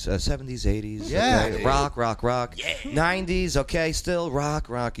 80s, 70s, 80s. Yeah, okay? dude. rock. Yeah. 90s, okay, still rock.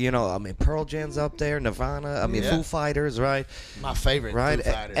 You know, I mean, Pearl Jam's up there, Nirvana. I mean, Yeah. Foo Fighters, right? My favorite Right, Foo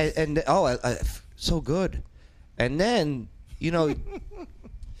Fighters. and so good. And then you know,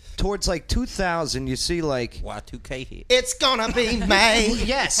 towards like 2000, you see like Y2K hit. It's gonna be May.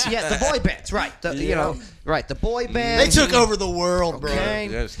 yes, the boy bands, right? You know, right, the boy They bands. took over the world, bro. Okay.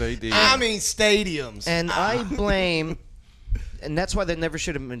 Yes, they did. I mean, stadiums. And I blame, and that's why they never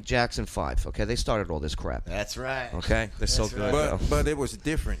should have been Jackson 5. Okay, they started all this crap. That's right. Okay, they're so That's good. right. though. but it was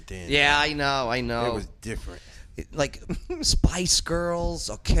different then. Yeah, I know. It was different. Like Spice Girls,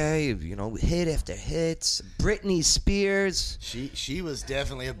 okay, you know, hit after hits. Britney Spears, She was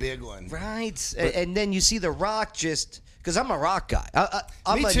definitely a big one. right? And then you see The Rock just because I'm a rock guy.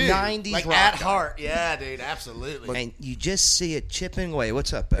 I'm Me a too. 90s like rock at guy. heart. Yeah, dude, absolutely. And you just see it chipping away.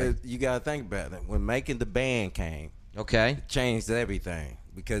 What's up, babe? You got to think about it. When making the band came, Okay. it changed everything.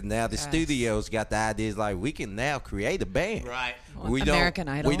 Because now the studios got the ideas like we can now create a band. Right. American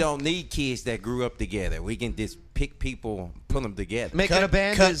Idol. We don't need kids that grew up together. We can just pick people, put them together. Making a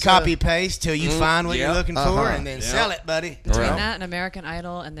band cut is, copy paste till you find what yeah. you're looking for, and then sell it, buddy. Between Right. that and American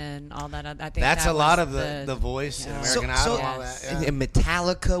Idol, and then all that, I think That's that a lot was of the voice and American So- Idol. so- All that. Yeah. and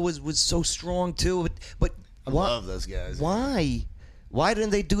Metallica was so strong too. But I why- love those guys. Why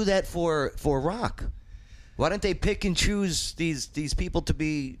didn't they do that for rock? Why didn't they pick and choose these people to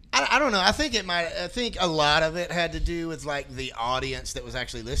be? I don't know. I think a lot of it had to do with like the audience that was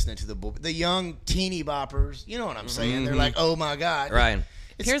actually listening to the young teeny boppers. You know what I'm saying? They're like, oh my god. Right.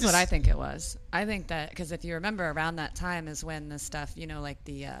 It's Here's just- what I think it was. I think that because if you remember, around that time is when the stuff, you know, like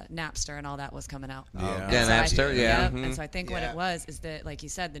the Napster and all that was coming out. Yeah. Yeah, So I- Napster, yeah. Yep. And so I think what Yeah. it was is that, like you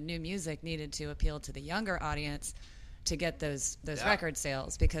said, the new music needed to appeal to the younger audience to get those record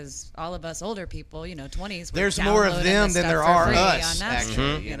sales, because all of us older people, you know, 20s. were There's more of downloading them this than there stuff for are free us. on Napster,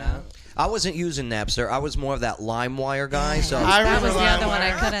 Actually, you know. I wasn't using Napster. I was more of that LimeWire guy. So I That was remember the other one I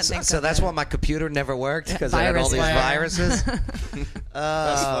LimeWire. couldn't think so of. that's it. why my computer never worked, because I had all these Virus viruses.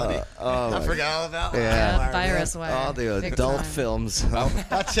 That's funny. I forgot all about Yeah. LimeWire, Virus man. Wire. All the Big adult time. films.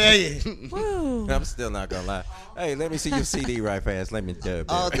 I tell you. Woo. I'm still not gonna lie. Hey, let me see your CD right fast. Let me dub.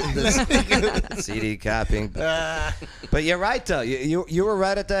 Oh, the CD copying. But you're right though. You were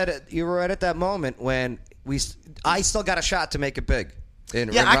right at that. You were right at that moment when I still got a shot to make it big.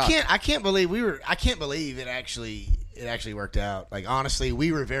 In Yeah, rock. I can't believe it actually worked out. Like honestly,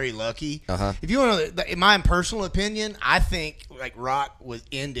 we were very lucky. Uh-huh. If you want to, in my personal opinion, I think like rock was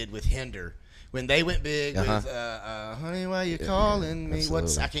ended with Hinder when they went big with "Honey, Why You Calling Me."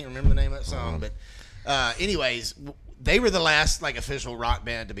 absolutely. I can't remember the name of that song, but anyways, they were the last like official rock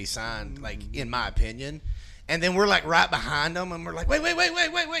band to be signed, like in my opinion. And then we're like right behind them, and we're like, wait,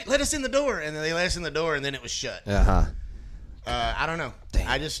 let us in the door, and then they let us in the door, and then it was shut. I don't know. Damn.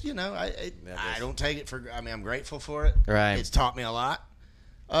 I just, I don't take it for. I mean, I'm grateful for it. Right. It's taught me a lot,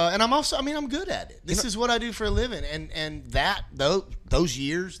 and I'm also. I mean, I'm good at it. This is what I do for a living, and that those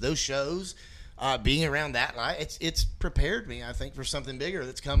years, those shows, being around that life, it's prepared me. I think for something bigger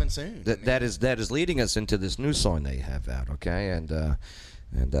that's coming soon. That is leading us into this new song that you have out. Okay, and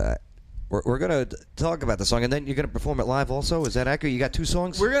we're gonna talk about the song, and then you're gonna perform it live. Also, is that accurate? You got two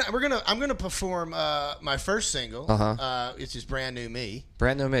songs. I'm gonna perform my first single. It's just Brand New Me.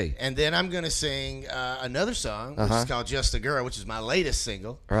 Brand New Me. And then I'm going to sing another song, which is called Just a Girl, which is my latest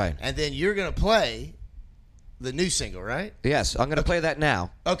single. Right. And then you're going to play the new single, right? Yes, I'm gonna play that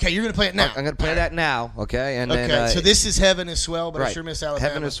now. Okay, you're going to play it now. I'm gonna play that now. Okay, and Okay, then so this is Heaven is Swell, but I right. sure miss Alabama.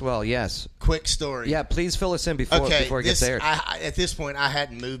 Heaven is Swell. Yes. Quick story. Yeah, please fill us in before it gets aired. At this point, I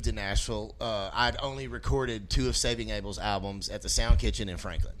hadn't moved to Nashville. I'd only recorded 2 of Saving Abel's albums at the Sound Kitchen in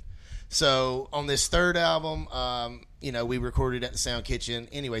Franklin. So on this third album, we recorded at the Sound Kitchen.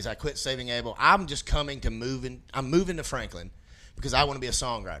 Anyways, I quit Saving Abel. I'm just I'm moving to Franklin because I want to be a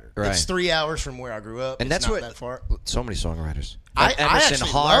songwriter. Right. It's 3 hours from where I grew up. And it's that's not what that far. so many songwriters. I Emerson actually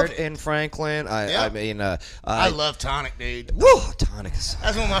Hart love it. in Franklin. Yeah. I mean, I love Tonic, dude. woo, Tonic is.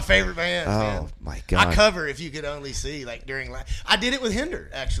 That's one of my favorite bands, man. Oh my God! I cover If You Could Only See, like during. I did it with Hinder,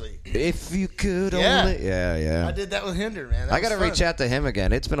 actually. If you could Yeah. only, yeah. I did that with Hinder, man. That I got to was reach fun. out to him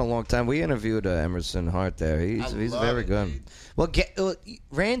again. It's been a long time. We interviewed Emerson Hart there. He's love very it, good. dude. Well,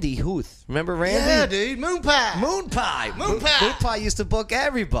 Randy Huth. Remember Randy? Yeah, dude. Moon Pie. Moon Pie. Moon Pie. Moon Pie used to book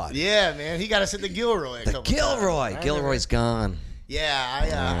everybody. Yeah, man. He got us at the Gilroy. The Gilroy. Gilroy's gone.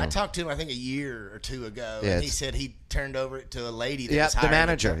 Yeah, I talked to him, I think, a year or two ago, Yeah, and he said he turned over to a lady that Yeah, was the hiring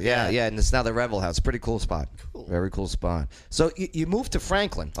manager. him. Yeah, and it's now the Revel House. Pretty cool spot. Cool. Very cool spot. So you moved to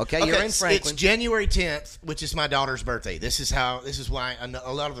Franklin. Okay, you're in It's Franklin. January 10th, which is my daughter's birthday. This is why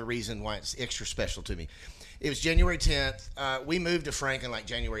a lot of the reason why it's extra special to me. It was January 10th. We moved to Franklin like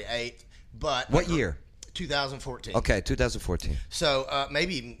January 8th, but What year? 2014. Okay, 2014. So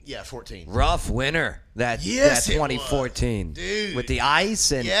maybe even 14. Rough winter. That Yes, it 2014, was. Dude. with the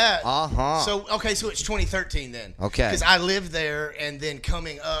ice and Yeah. So it's 2013 then. Okay. Because I lived there, and then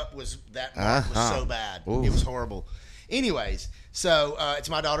coming up was so bad. Oof. It was horrible. Anyways, so it's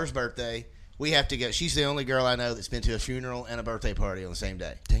my daughter's birthday. We have to go. She's the only girl I know that's been to a funeral and a birthday party on the same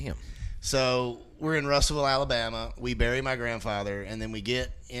day. Damn. So we're in Russellville, Alabama. We bury my grandfather, and then we get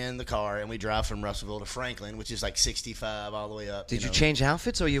in the car and we drive from Russellville to Franklin, which is like 65 all the way up. Did you change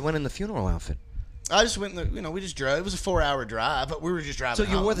outfits, or you went in the funeral outfit? I just went in the, we just drove. It was a 4-hour drive, but we were just driving. So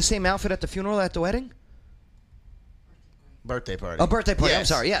you home. wore the same outfit at the funeral, at the wedding? Birthday party. Oh, birthday party. I'm Yes.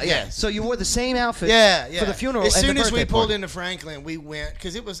 sorry. Yeah. Yes. So you wore the same outfit Yeah. for the funeral As and soon the as we birthday pulled party. into Franklin, we went,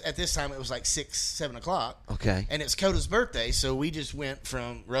 because it was, at this time, it was like 6, 7 o'clock. Okay. And it's Coda's birthday, so we just went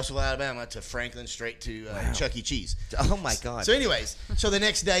from Russellville, Alabama to Franklin straight to Chuck E. Cheese. Oh, my God. So anyways, the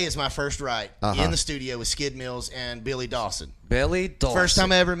next day is my first ride Uh-huh. in the studio with Skid Mills and Billy Dawson. Billy Dawson. First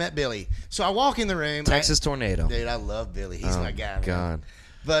time I ever met Billy. So I walk in the room. Texas Tornado. Dude, I love Billy. He's my guy, man. God.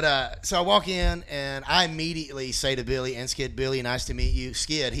 But so I walk in, and I immediately say to Billy and Skid, Billy, nice to meet you.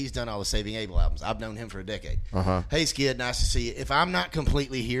 Skid, he's done all the Saving Abel albums. I've known him for a decade. Uh-huh. Hey, Skid, nice to see you. If I'm not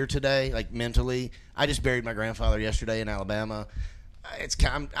completely here today, like mentally, I just buried my grandfather yesterday in Alabama.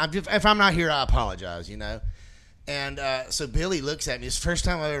 If I'm not here, I apologize, you know. And so Billy looks at me. It's the first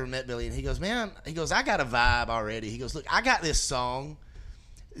time I've ever met Billy, and he goes, man, I got a vibe already. He goes, look, I got this song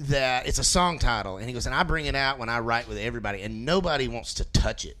that it's a song title, and he goes, and I bring it out when I write with everybody, and nobody wants to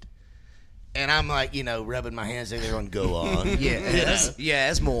touch it. And I'm like, rubbing my hands there, going, go on.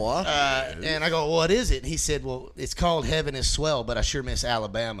 Yes, more. And I go, what is it? And he said, well, it's called Heaven is Swell, but I sure miss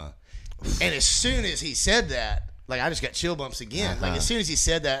Alabama. And as soon as he said that, like, I just got chill bumps again. Like, as soon as he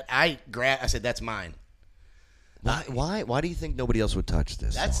said that, I said, that's mine. Why do you think nobody else would touch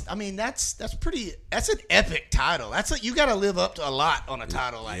this? That's an epic title. You got to live up to a lot on a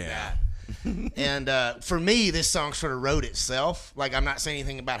title like that. And for me, this song sort of wrote itself. Like, I'm not saying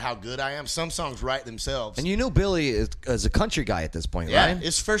anything about how good I am. Some songs write themselves. And you knew Billy as a country guy at this point, yeah, right?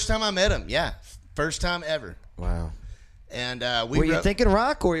 it's the first time I met him. Yeah, first time ever. Wow. And were you thinking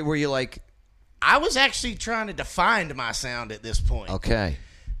rock, or were you like? I was actually trying to define my sound at this point. Okay.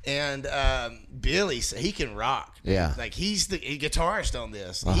 And Billy, he can rock. Yeah. Like, he's the guitarist on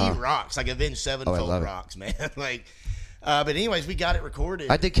this. Uh-huh. He rocks. Like, Avenged Sevenfold love it. rocks, man. Like, but anyways, we got it recorded.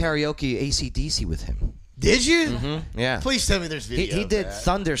 I did karaoke AC/DC with him. Did you? Mm-hmm. Yeah. Please tell me there's video. He of did that.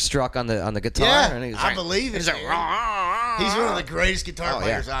 Thunderstruck on the guitar. Yeah, and he was I like, believe it. He's like, man. He's one of the greatest guitar Oh, yeah.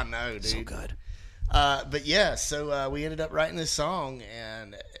 players I know, dude. so good. But yeah, so we ended up writing this song,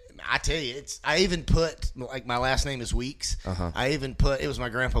 and I tell you, I even put, like, my last name is Weeks. Uh-huh. I even put, it was my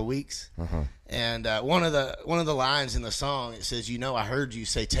grandpa Weeks. Uh-huh. And one of the lines in the song, it says, I heard you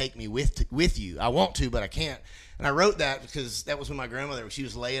say, take me with you. I want to, but I can't. And I wrote that because that was when my grandmother, she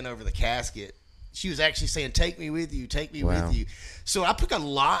was laying over the casket. She was actually saying, take me with you, take me Wow. with you. So I took a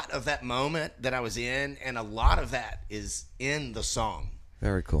lot of that moment that I was in, and a lot of that is in the song.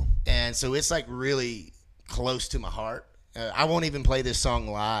 Very cool. And so it's like really close to my heart. I won't even play this song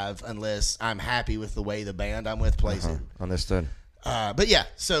live unless I'm happy with the way the band I'm with plays it. Understood. But yeah,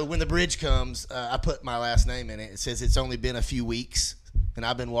 so when the bridge comes, I put my last name in it. It says it's only been a few weeks, and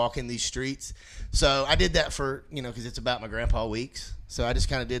I've been walking these streets. So I did that for, because it's about my grandpa Weeks. So I just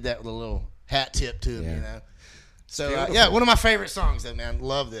kind of did that with a little hat tip to him, Yeah. So yeah, one of my favorite songs, though, man.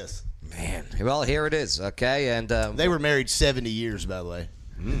 Love this. Man. Well, here it is. Okay, and They were married 70 years, by the way.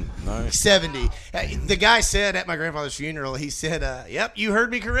 Nice. 70. The guy said at my grandfather's funeral, he said, yep, you heard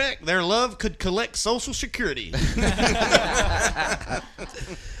me correct. Their love could collect Social Security.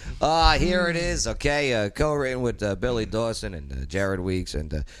 here it is. Okay, co-written with Billy Dawson and Jared Weeks,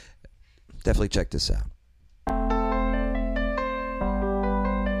 and definitely check this out.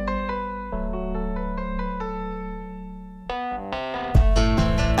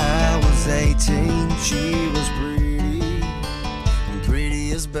 18, she was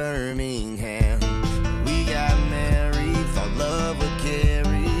pretty as Birmingham. We got married, thought love would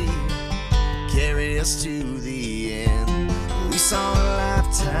carry us to the end. We saw a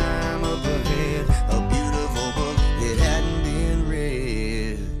lifetime up ahead, a beautiful book, it hadn't been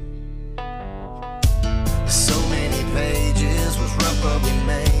read. So many pages was rough, but we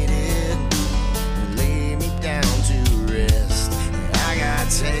made it. And lay me down to rest. And I got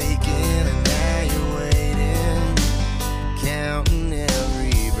taken, and now you're waiting, counting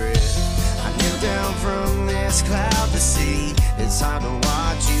every breath. I kneel down from this cloud to sea. It's hard to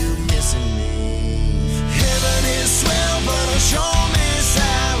watch you missing me. Heaven is swell, but I'll show miss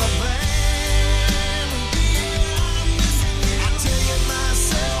Alabama. I tell you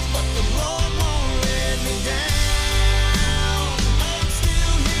myself, but the Lord won't let me down. I'm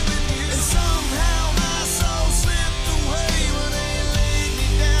still here with you, and somehow my soul slipped away when they laid me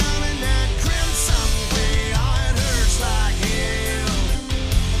down in that crimson gray. Oh, it hurts like hell.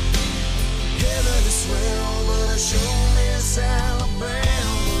 Heaven is swell, but I sure miss Alabama.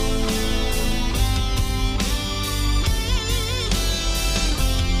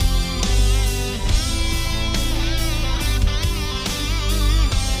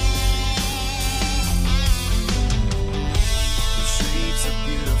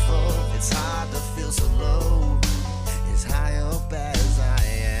 It's hard to feel so low, as high up as I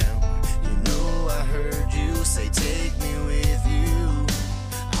am. You know I heard you say take me with you.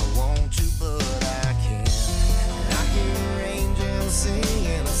 I want to, but I can't. And I hear angels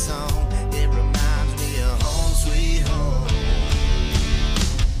singing a song. It reminds me of home, sweet home.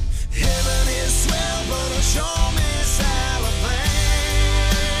 Heaven is swell, but I sure miss Alabama.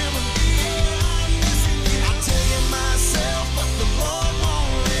 I tell you myself, but the Lord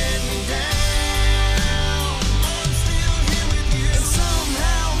won't let me down. I'm still here with you, and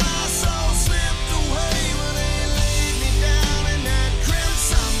somehow my soul slipped away when they laid me down in that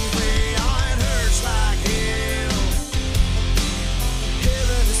crimson gray. Oh, it hurts like hell.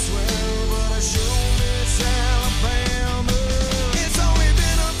 Heaven is swell, but I sure miss Alabama. It's only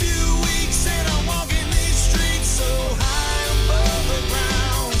been a few weeks and I'm walking these streets so high above the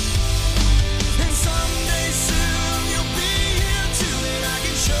ground. And someday soon you'll be here too, and I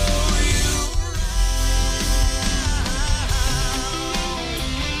can show you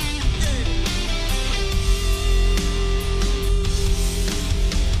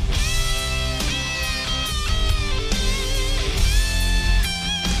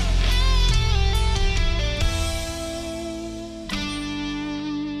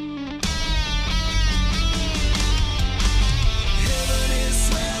Heaven is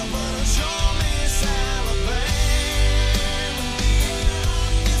swell, but I sure miss Alabama.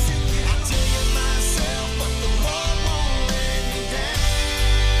 I tell you myself, but the Lord won't let me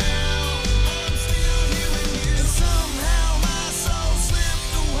down. I'm still here with you, and somehow my soul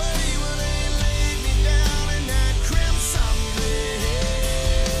slipped away when they laid me down in that crimson gray.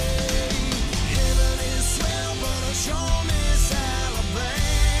 Heaven is swell, but I sure miss Alabama.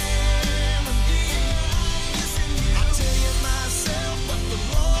 I tell you myself, but the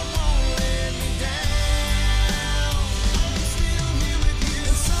Lord won't let me down. I'm still here with you,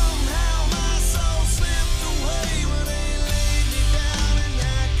 and somehow my soul slipped away when they laid me down in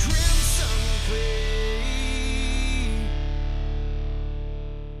that crimson gray.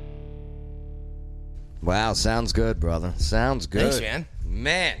 Wow, sounds good, brother. Sounds good. Thanks, man.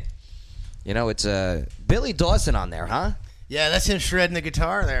 Man. You know, it's Billy Dawson on there, huh? Yeah, that's him shredding the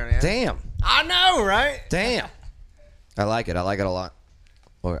guitar there, man. Damn. I know, right? Damn. I like it. I like it a lot.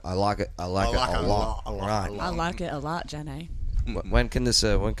 Or I like it. I like it a lot. Right. I like it a lot, Jenny. When can this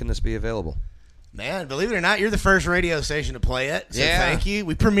be available? Man, believe it or not, you're the first radio station to play it. So Yeah. thank you.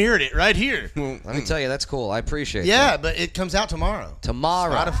 We premiered it right here. Let me tell you, that's cool. I appreciate Yeah, that. but it comes out tomorrow.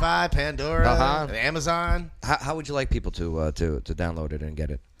 Tomorrow. Spotify, Pandora, Uh-huh. Amazon. How would you like people to download it and get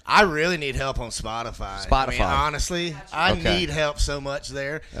it? I really need help on Spotify. I mean, Spotify. honestly, I Okay. need help so much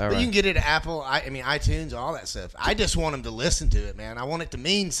there. All But right. you can get it at Apple, iTunes, all that stuff. I just want them to listen to it, man. I want it to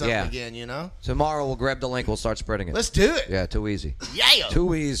mean something Yeah. again, you know? Tomorrow we'll grab the link. We'll start spreading it. Let's do it. Yeah, too easy. Yeah.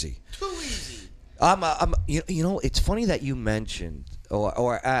 Too easy. Too easy. You know, it's funny that you mentioned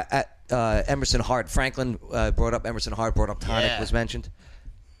Emerson Hart. Franklin brought up Emerson Hart. Brought up Tonic Yeah. was mentioned.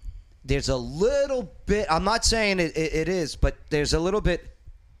 There's a little bit. I'm not saying it is, but there's a little bit.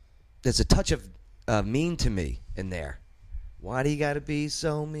 There's a touch of mean to me in there. Why do you got to be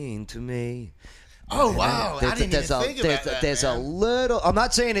so mean to me? Oh, wow. I didn't even think about that, There's a man. little. I'm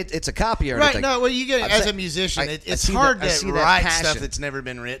not saying it's a copy or Right, anything. no, well, you get I'm as saying- a musician, I it's see hard that- I to see that write passion. stuff that's never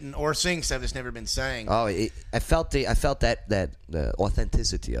been written or sing stuff that's never been sang. Oh, I felt that the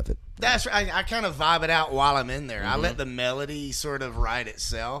authenticity of it. That's right. I kind of vibe it out while I'm in there. I let the melody sort of write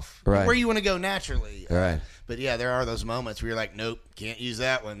itself. Right. Where you want to go naturally. Right. But yeah, there are those moments where you're like, nope, can't use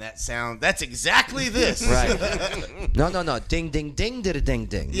that one. That's exactly this. Right. No. Ding, ding, ding, did a ding,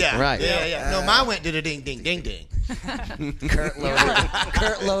 ding. Yeah. Right. Yeah. No, mine went did a ding, ding, ding, ding.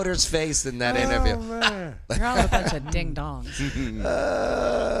 Kurt Loder's face in that interview. You're all a bunch of ding dongs.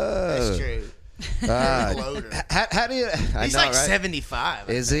 That's true. Loader. How do you? He's I know, like right? 75.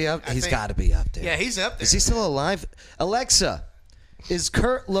 Is he up? I He's think. got to be up there. Yeah, he's up there. Is he still alive? Alexa, is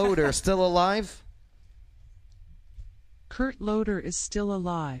Kurt Loder still alive? Kurt Loder is still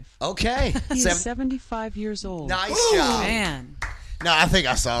alive. Okay. He is 75 years old. Nice Ooh. job. Man. No, I think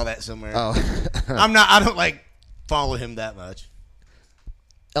I saw that somewhere. Oh. I don't like follow him that much.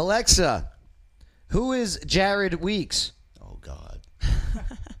 Alexa, who is Jared Weeks? Oh God.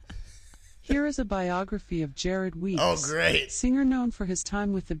 Here is a biography of Jared Weeks. Oh great. Singer known for his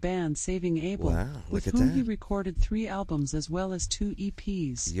time with the band Saving Abel, Wow, with look at whom that. he recorded 3 albums as well as 2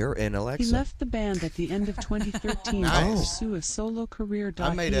 EPs. You're in, He Alexa. left the band at the end of 2013 Nice. to pursue a solo career.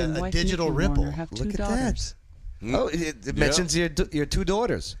 I made He a and wife digital Nikki ripple. Warner have 2 Look at daughters. that. Oh, it mentions your 2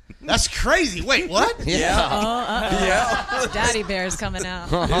 daughters. That's crazy. Wait, what? Yeah. Daddy Bear's coming out.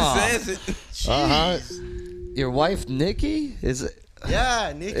 It says it. Jeez. Your wife, Nikki? Is it?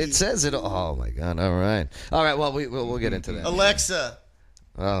 Yeah, Nikki. It says it. Oh, my God. All right. All right. Well, we'll get into that. Alexa,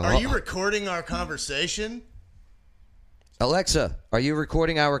 Oh, are you recording our conversation? Alexa, are you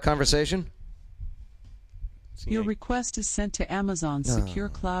recording our conversation? Your request is sent to Amazon's secure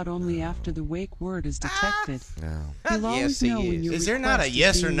cloud only after the wake word is detected. No. You'll always he know when is. your Is there not a request is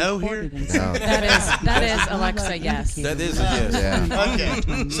yes or being no here? recorded and No. sent. That is Alexa, yes. That is a yes. Yeah.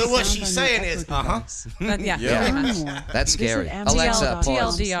 Okay. So what she's saying is, But yeah, Yeah. pretty Learn much. more. That's scary. Visit Alexa, Amazon.com/.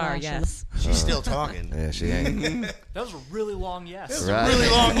 pause. TLDR, yes. she's still talking. Yeah, she ain't. That was a really long yes. Right. Really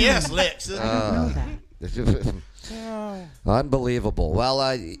long yes, Alexa. Know that. Unbelievable. Well,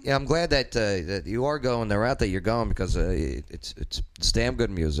 I'm glad that you are going the route that you're going because it's damn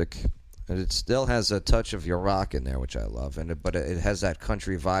good music, and it still has a touch of your rock in there, which I love, but it has that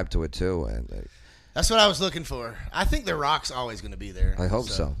country vibe to it too, and That's what I was looking for. I think the rock's always going to be there. I hope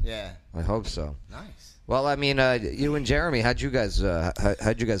so. Yeah. I hope so. Nice. Well, I mean, you and Jeremy, how'd you guys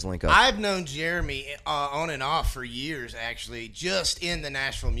link up? I've known Jeremy on and off for years, actually, just in the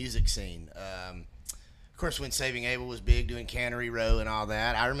Nashville music scene. Of course, when Saving Abel was big, doing Cannery Row and all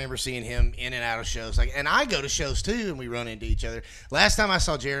that, I remember seeing him in and out of shows. And I go to shows too, and we run into each other. Last time I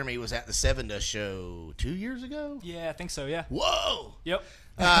saw Jeremy was at the Seven Dust show 2 years ago. Yeah, I think so, yeah. Whoa! Yep.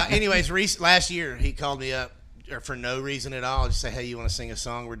 Anyways, last year he called me up, or for no reason at all, just say, "Hey, you want to sing a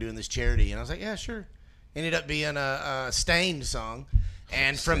song? We're doing this charity." And I was like, "Yeah, sure." Ended up being a Stained song.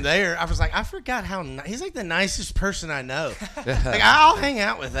 And from there, I was like, I forgot how he's like the nicest person I know. I'll hang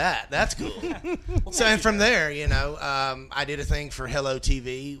out with that. That's cool. So, and from there, I did a thing for Hello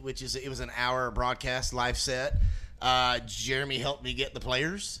TV, it was an hour broadcast live set. Jeremy helped me get the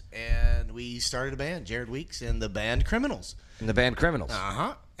players, and we started a band, Jared Weeks and the band Criminals. in the band Criminals.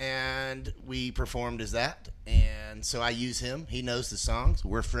 And we performed as that. And so I use him. He knows the songs.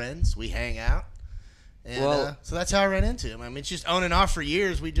 We're friends. We hang out. And so that's how I ran into him. I mean, it's just on and off for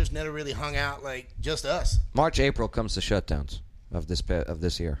years. We just never really hung out like just us. March, April comes the shutdowns of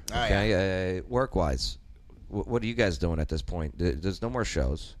this year. Oh, Okay, work-wise, what are you guys doing at this point? There's no more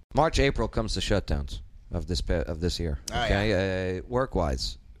shows. March, April comes the shutdowns of this year. Oh, Okay,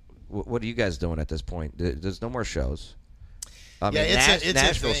 work-wise, what are you guys doing at this point? There's no more shows. I mean, it's a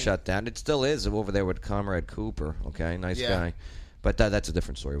Nashville thing. shut down. It still is over there with Comrade Cooper. Okay, nice Yeah. guy. But that's a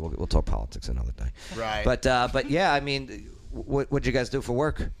different story. We'll talk politics another day. Right. But yeah, I mean, what'd you guys do for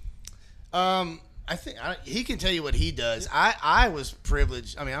work? I think he can tell you what he does. I was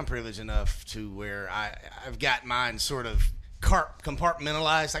privileged. I mean, I'm privileged enough to where I've got mine sort of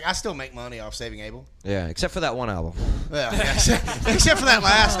compartmentalized. Like, I still make money off Saving Abel. Yeah, except for that one album. Well, except for that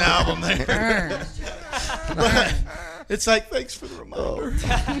last album there. But it's like, thanks for the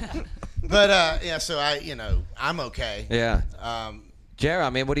reminder. But yeah, so I'm okay. Yeah. Jared, I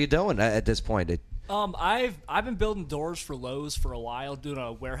mean, what are you doing at this point? I've been building doors for Lowe's for a while, doing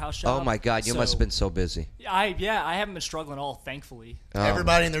a warehouse shop. Oh my God, you must have been so busy. I haven't been struggling at all, thankfully.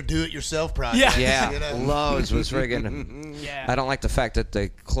 Everybody in their do-it-yourself project. Yeah, Lowe's was friggin'. Yeah. I don't like the fact that they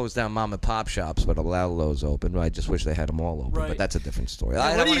closed down mom and pop shops, but allow Lowe's open. I just wish they had them all open, Right. but that's a different story.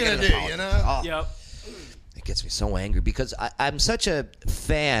 What are you gonna do? Yep. It gets me so angry because I'm such a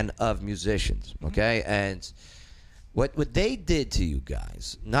fan of musicians, okay? And what they did to you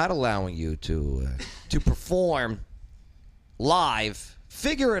guys, not allowing you to perform live,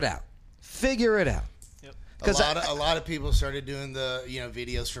 figure it out. Figure it out. Yep. A lot of people started doing the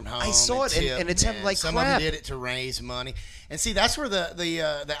videos from home. I saw it, and it's like some crap. of them did it to raise money. And see, that's where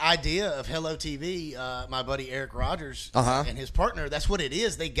the idea of Hello TV, my buddy Eric Rogers and his partner, that's what it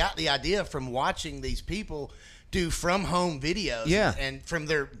is. They got the idea from watching these people do from home videos, and from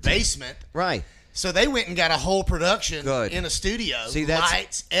their basement, right? So they went and got a whole production in a studio,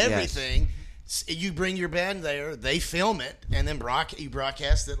 lights, everything. Yes. You bring your band there, they film it, and then you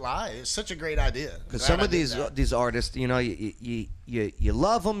broadcast it live. It's such a great idea. Because some of these artists, you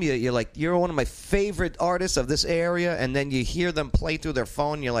love them. You're like, you're one of my favorite artists of this area, and then you hear them play through their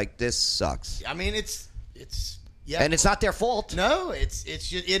phone. You're like, this sucks. I mean, it's and it's not their fault. No, it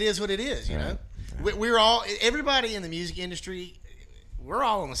is what it is. You know, we're all, everybody in the music industry, we're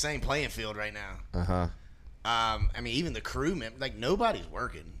all on the same playing field right now. I mean, even the crew, like nobody's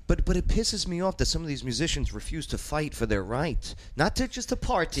working. But it pisses me off that some of these musicians refuse to fight for their right, not to just to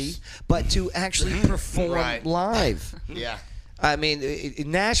party, but to actually perform live. Yeah. I mean,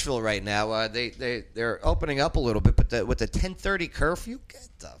 in Nashville right now, they're opening up a little bit, but with the 10:30 curfew, get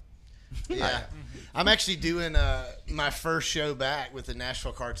the. Yeah. I'm actually doing my first show back with the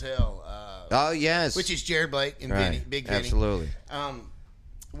Nashville Cartel. Oh yes. Which is Jared Blake and Vinny, Big Vinny. Absolutely.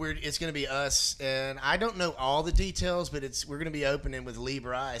 It's going to be us, and I don't know all the details, but we're going to be opening with Lee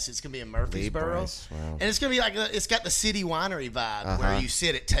Bryce. It's going to be in Murfreesboro, and it's going to be like it's got the city winery vibe where you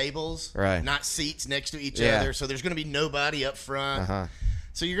sit at tables, not seats next to each other. So there's going to be nobody up front.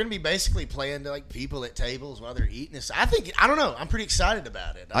 So you're going to be basically playing to like people at tables while they're eating this. I don't know. I'm pretty excited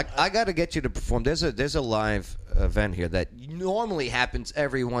about it. I got to get you to perform. There's a live event here that normally happens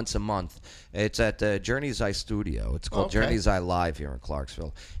every once a month. It's at Journey's Eye Studio. It's called Journey's Eye Live here in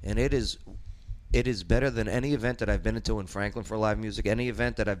Clarksville, and it is better than any event that I've been to in Franklin for live music, any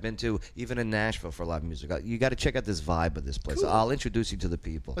event that I've been to even in Nashville for live music. You got to check out this vibe of this place. Cool. I'll introduce you to the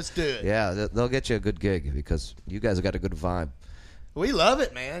people. Let's do it. Yeah, they'll get you a good gig because you guys have got a good vibe. We love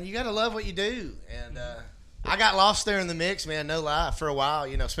it, man. You got to love what you do. And I got lost there in the mix, man, no lie, for a while,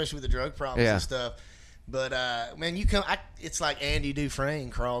 especially with the drug problems and stuff. But, man, it's like Andy Dufresne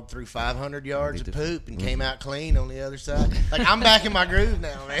crawled through 500 yards of poop and came out clean on the other side. Like, I'm back in my groove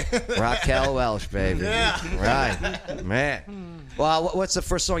now, man. Raquel Welch, baby. Yeah. Right. Man. Well, what's the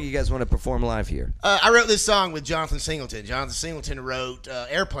first song you guys want to perform live here? I wrote this song with Jonathan Singleton. Jonathan Singleton wrote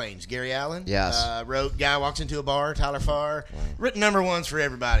Airplanes, Gary Allen. Yes. Wrote Guy Walks Into a Bar, Tyler Farr. Wow. Written number ones for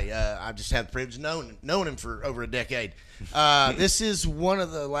everybody. I just had the privilege of knowing him for over a decade. This is one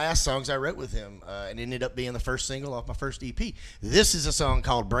of the last songs I wrote with him, and it ended up being the first single off my first EP. This is a song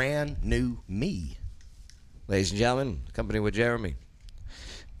called Brand New Me. Ladies and gentlemen, company with Jeremy.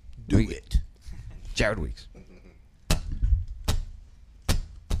 Do it. Jared Weeks.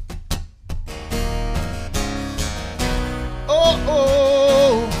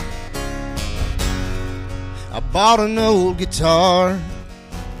 Oh, I bought an old guitar.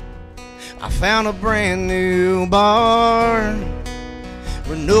 I found a brand new bar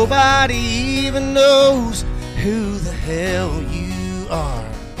where nobody even knows who the hell you are.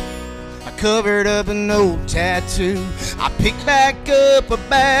 I covered up an old tattoo. I picked back up a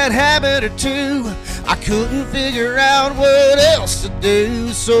bad habit or two. I couldn't figure out what else to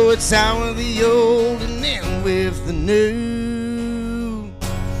do, so it's out with the old and in with the new.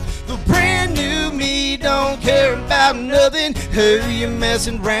 The brand new me don't care about nothing. Who you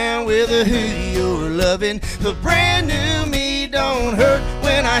messing around with or who you're loving. The brand new me don't hurt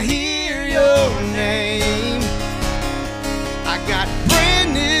when I hear your name. I got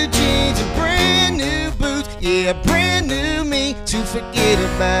brand new jeans and brand new boots. Yeah, brand new me to forget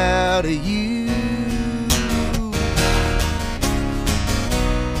about you.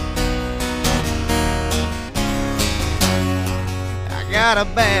 I got a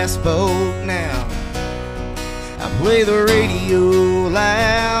bass boat now. I play the radio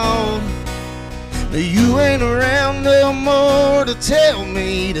loud. You ain't around no more to tell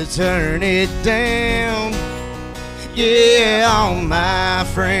me to turn it down. Yeah, all my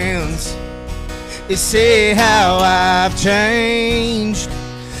friends, they say how I've changed,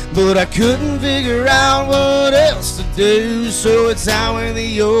 but I couldn't figure out what else to do, so it's out with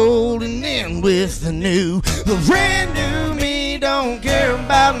the old and in with the new. The brand new me don't care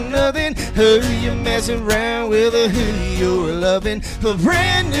about nothing. Who you messing around with or who you're loving. The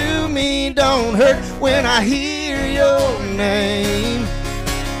brand new me don't hurt when I hear your name.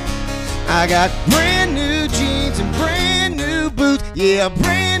 I got brand new jeans and brand new boots. Yeah,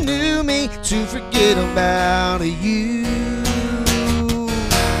 brand new me to forget about you.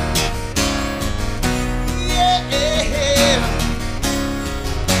 Yeah.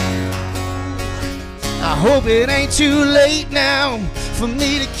 I hope it ain't too late now for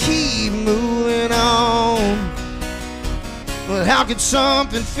me to keep moving on. But how could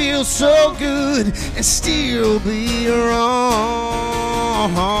something feel so good and still be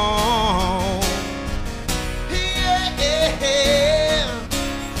wrong? Yeah.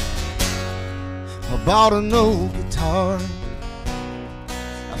 I bought an old guitar.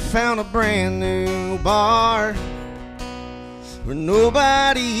 I found a brand new bar where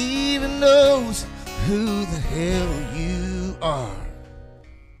nobody even knows who the hell you are.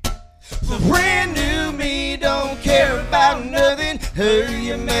 The brand new me don't care about nothing. Who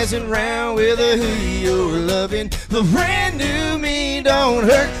you messing around with or who you're loving. The brand new me don't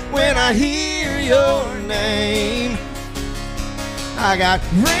hurt when I hear your name. I got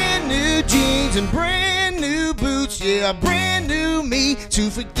brand new jeans and brand new boots. Yeah, brand new me to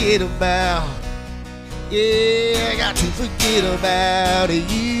forget about. Yeah, I got to forget about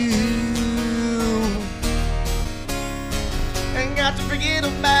you. Ain't got to forget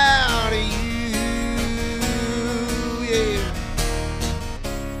about you. Yeah.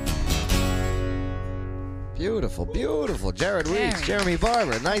 Beautiful, beautiful. Jared Weeks, Jeremy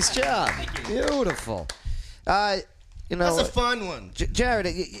Barber. Nice job. Beautiful. You know, that's a fun one. Jared,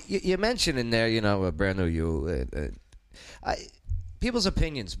 you mentioned in there, you know, a brand new you. People's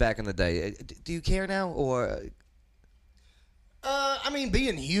opinions back in the day. Do you care now, or? I mean,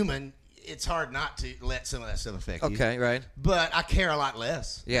 being human, it's hard not to let some of that stuff affect you. Okay, right. But I care a lot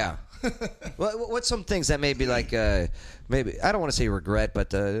less. Yeah. What's some things that maybe like maybe I don't want to say regret,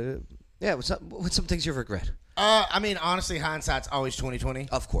 but yeah, what's some things you regret? I mean, honestly, hindsight's always 20/20.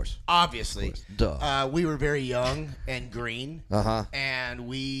 Of course. Obviously. Duh. We were very young and green. Uh-huh. And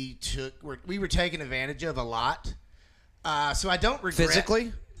we were taken advantage of a lot. So I don't regret.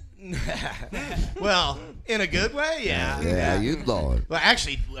 Physically? Well, in a good way, yeah. Yeah, you'd Lord. Well,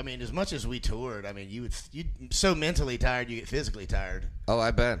 actually, I mean, as much as we toured, I mean, you'd so mentally tired, you get physically tired. Oh,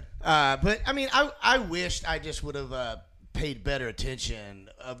 I bet. But I mean, I wished I just would have paid better attention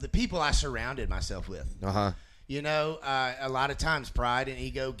of the people I surrounded myself with. Uh-huh. You know, a lot of times pride and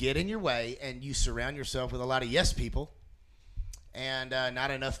ego get in your way, and you surround yourself with a lot of yes people, and not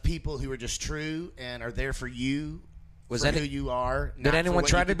enough people who are just true and are there for you. Was who you are. Did anyone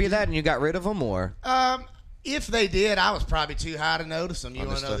try to be that and you got rid of them, or? If they did, I was probably too high to notice them. You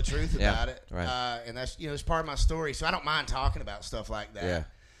want to know the truth about it, right. And that's it's part of my story. So I don't mind talking about stuff like that.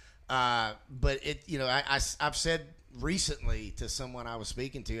 Yeah. But it, I've said recently to someone I was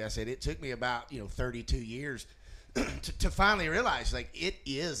speaking to, I said it took me about 32 years to finally realize, like, it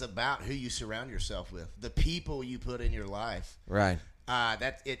is about who you surround yourself with, the people you put in your life. Right.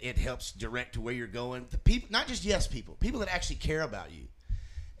 That it helps direct to where you're going. The people, not just yes people that actually care about you.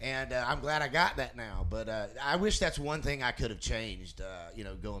 And I'm glad I got that now. But I wish that's one thing I could have changed.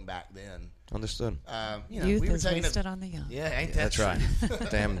 Going back then. Understood. Youth is wasted on the young. Yeah, ain't that that's right.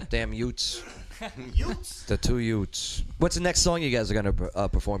 damn Utes. Utes. The two Utes. What's the next song you guys are gonna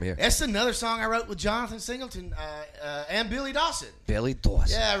perform here? That's another song I wrote with Jonathan Singleton and Billy Dawson. Billy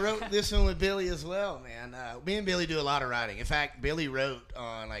Dawson. Yeah, I wrote this one with Billy as well, man. Me and Billy do a lot of writing. In fact, Billy wrote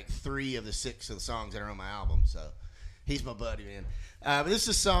on like 3 of the 6 of the songs that are on my album, so he's my buddy, man. But this is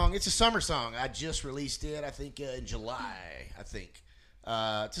a song. It's a summer song. I just released it, I think, in July, I think.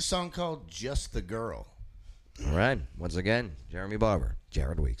 It's a song called Just the Girl. All right. Once again, Jeremy Barber,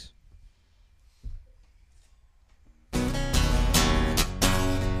 Jared Weeks.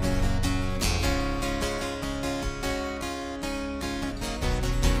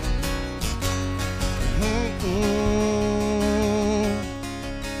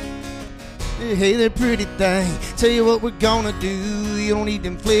 Hey there, pretty thing, tell you what we're gonna do. You don't need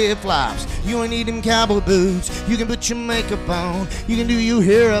them flip-flops, you don't need them cowboy boots. You can put your makeup on, you can do your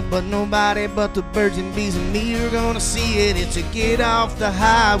hair up, but nobody but the birds and bees and me are gonna see it. It's a get off the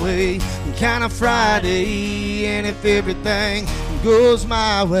highway kind of Friday. And if everything goes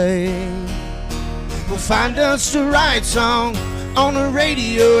my way, we'll find us the right song on the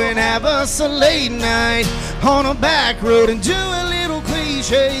radio and have us a late night on a back road and do a little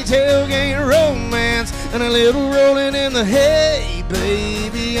cliche tailgate romance and a little rolling in the hay,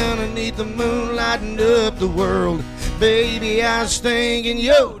 baby, underneath the moon lighting up the world. Baby, I was thinking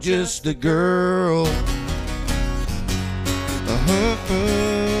you're just a girl.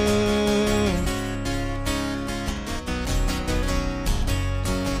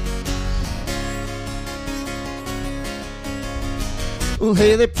 Well,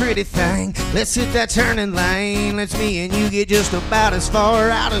 hey there, pretty thing, let's hit that turning lane. Let's me and you get just about as far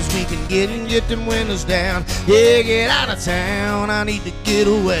out as we can get and get them windows down. Yeah, get out of town, I need to get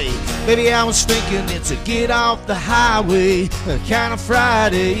away. Baby, I was thinking it's a get off the highway kind of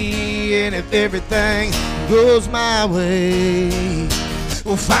Friday. And if everything goes my way,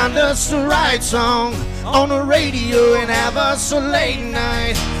 We'll find us the right song on the radio and have us a late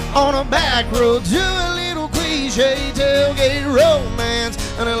night on a back road. Do a little cliche tailgate romance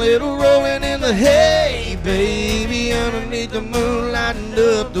and a little rolling in the hay, baby, underneath the moon lighting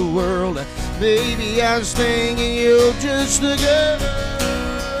up the world. Baby, I was thinking you're just a girl.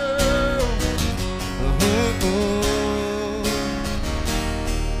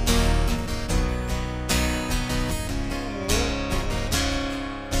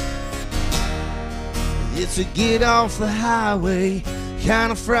 It's a get off the highway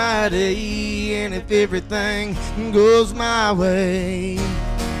kind of Friday, and if everything goes my way,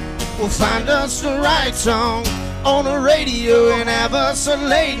 we'll find us the right song on the radio and have us a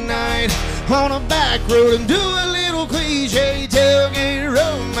late night on a back road and do a little cliche tailgate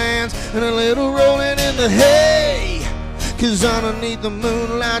romance and a little rolling in the hay. 'Cause underneath the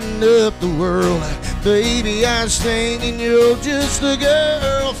moon lighting up the world, baby, I was thinking you're just a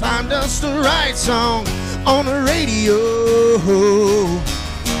girl. Find us the right song on the radio.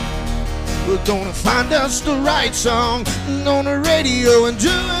 We're gonna find us the right song on the radio and do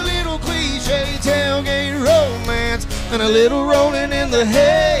a little cliche tailgate romance and a little rolling in the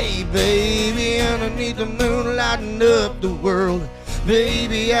hay, baby, underneath the moon lighting up the world.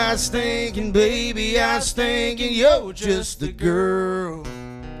 Baby, I was thinking, you're just a girl.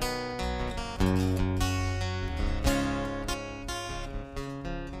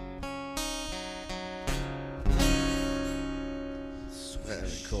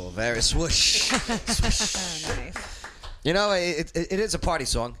 Very cool. Very swoosh. Swoosh. Nice. You know, it is a party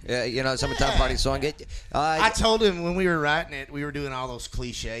song. You know, summertime party song. I told him when we were writing it, we were doing all those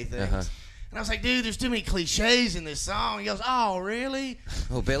cliche things. And I was like, dude, there's too many cliches in this song. He goes, oh, really?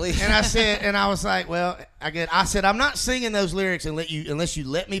 Oh, Billy? And I was like, well, I said, I'm not singing those lyrics unless you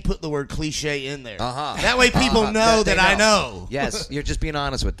let me put the word cliche in there. That way people know that I know. Yes, you're just being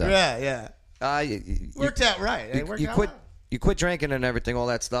honest with them. Yeah. Worked out right. You quit drinking and everything, all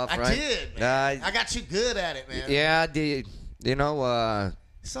that stuff, right? I did, man. I got too good at it, man. Yeah, you know,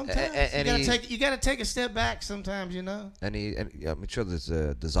 sometimes you gotta take a step back sometimes, you know. I'm sure there's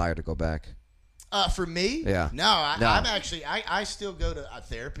a desire to go back. For me? Yeah. No, I'm actually, I still go to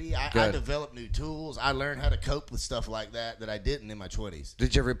therapy. I develop new tools. I learned how to cope with stuff like that I didn't in my 20s.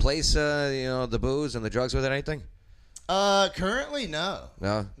 Did you replace, the booze and the drugs with anything? Currently, no.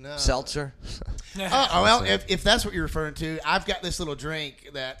 No? Seltzer? Well, if that's what you're referring to, I've got this little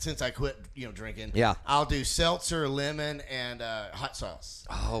drink that since I quit, drinking, I'll do seltzer, lemon, and hot sauce.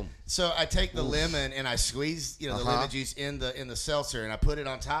 Oh. So I take the lemon and I squeeze, the lemon juice in the seltzer, and I put it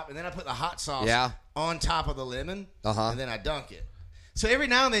on top, and then I put the hot sauce on top of the lemon, and then I dunk it. So every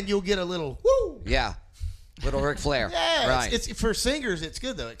now and then you'll get a little woo. Yeah. Little Ric Flair. Yeah. Right. It's for singers, it's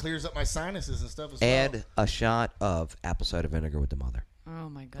good though. It clears up my sinuses and stuff as well. Add a shot of apple cider vinegar with the mother. Oh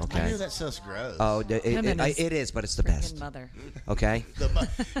my goodness. Okay. I hear that stuff's gross. Oh, it is, but it's the best. Mother. Okay. You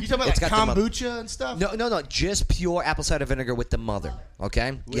talking about like kombucha and stuff? No, just pure apple cider vinegar with the mother.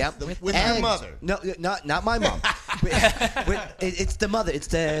 Okay. With your mother. No, not my mom. It's the mother.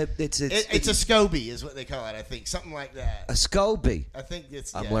 It's a SCOBY is what they call it. I think something like that. A SCOBY. I think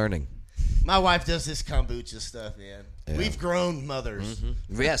it's. I'm learning. My wife does this kombucha stuff, man. Yeah. We've grown mothers.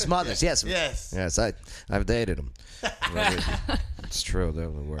 Mm-hmm. Yes, mothers. Yes. Yes. I've dated them. It's true. They're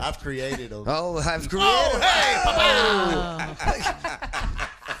the worst. I've created them. Oh, I've created them. Hey,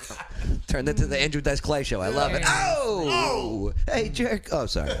 turned into the Andrew Dice Clay show. I love it. Oh. Hey, jerk. Oh,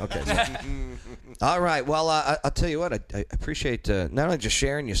 sorry. Okay. All right. Well, I'll tell you what. I appreciate not only just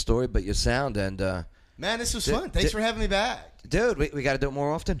sharing your story, but your sound. And man, this was fun. Thanks for having me back. Dude, we got to do it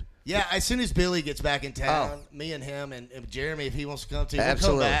more often. Yeah, as soon as Billy gets back in town, me and him and Jeremy, if he wants to come too, we'll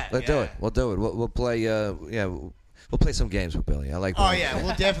come back. Let's do it. We'll do it. We'll play. We'll play some games with Billy. I like. Oh yeah,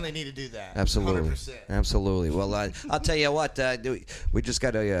 we'll definitely need to do that. Absolutely, 100%. Absolutely. Well, I'll tell you what. We just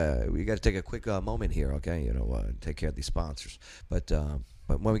got to take a quick moment here. Okay, take care of these sponsors. But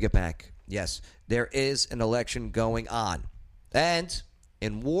when we get back, yes, there is an election going on, and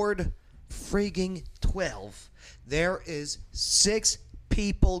in Ward frigging 12, there is 6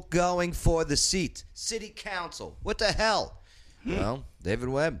 people going for the seat. City Council. What the hell? Well, David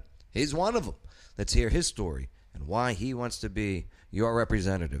Webb. He's one of them. Let's hear his story and why he wants to be your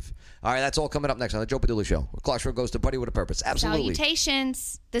representative. All right, that's all coming up next on the Joe Padula Show. Clarksville goes to Buddy with a Purpose. Absolutely.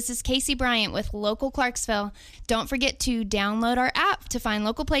 Salutations. This is Casey Bryant with Local Clarksville. Don't forget to download our app to find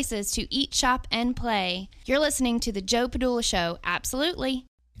local places to eat, shop, and play. You're listening to the Joe Padula Show. Absolutely.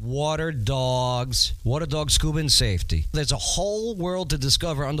 Water Dogs Scuba and Safety. There's a whole world to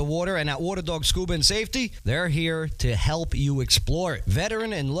discover underwater, and at Water Dog Scuba and Safety, they're here to help you explore it.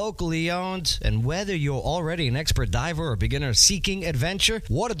 Veteran and locally owned, and whether you're already an expert diver or beginner seeking adventure,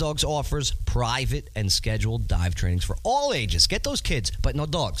 Water Dogs offers private and scheduled dive trainings for all ages. Get those kids, but no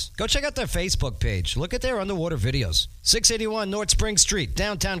dogs. Go check out their Facebook page. Look at their underwater videos. 681 North Spring Street,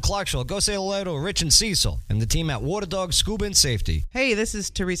 downtown Clarksville. Go say hello to Rich and Cecil and the team at Water Dog Scuba and Safety. Hey, this is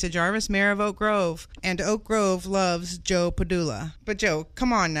Teresa Jarvis, Mayor of Oak Grove, and Oak Grove loves Joe Padula. But Joe,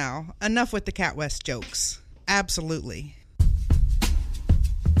 come on now. Enough with the Cat West jokes. Absolutely.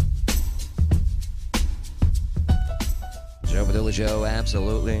 Joe Padula Show,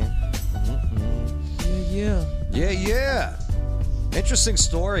 absolutely. Yeah. Interesting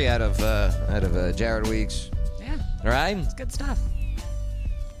story out of Jared Weeks. Yeah. All right? It's good stuff.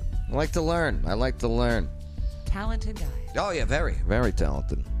 I like to learn. Talented guy. Oh yeah, very, very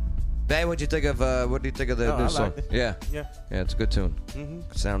talented. Babe, what do you think of the new song? liked it. Yeah, it's a good tune. Mm-hmm.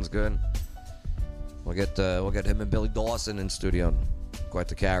 Sounds good. We'll get him and Billy Dawson in studio. Quite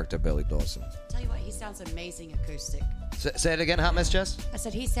the character, Billy Dawson. Tell you what, he sounds amazing acoustic. Say it again, Hot Mess Jess? I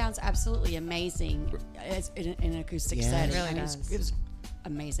said he sounds absolutely amazing in an acoustic setting. Really I mean, does. it was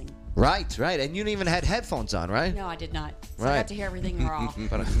amazing. Right. And you even had headphones on, right? No, I did not. So Right. I got to hear everything raw.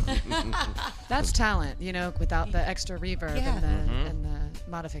 That's talent, without the extra reverb Yeah. and the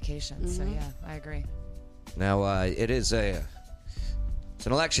modifications. So yeah, I agree. Now it's an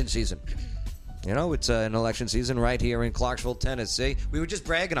election season. It's an election season right here in Clarksville, Tennessee. We were just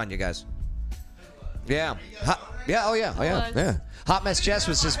bragging on you guys. Yeah. Oh yeah. Hot Mess Jess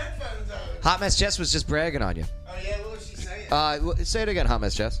was just bragging on you. Oh yeah, what was she saying? Say it again, Hot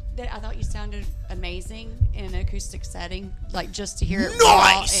Mess Jess. I thought you sounded amazing in an acoustic setting, like just to hear it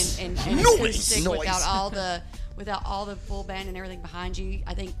Nice! raw and acoustic without all the full band and everything behind you.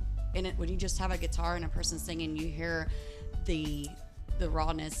 I think when you just have a guitar and a person singing, you hear the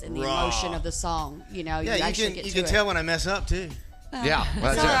rawness and the emotion of the song. Yeah, you can tell when I mess up too. Yeah,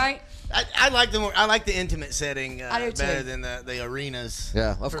 It's all right. I like the intimate setting I do better too. than the arenas.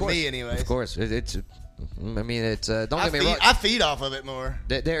 Yeah, of for course. me anyway. Of course, don't get me wrong. I feed off of it more.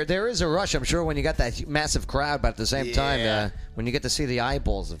 There is a rush, I'm sure, when you got that massive crowd, but at the same time, when you get to see the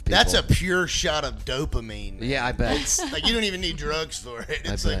eyeballs of people. That's a pure shot of dopamine. Man. Yeah, I bet. It's like you don't even need drugs for it.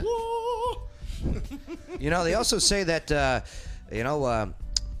 It's like, bet. whoa. They also say that,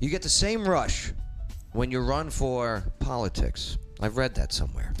 you get the same rush when you run for politics. I've read that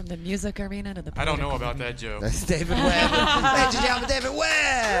somewhere. From the music arena to the I don't know political about arena. that, Joe. That's David Webb. Ladies and gentlemen, David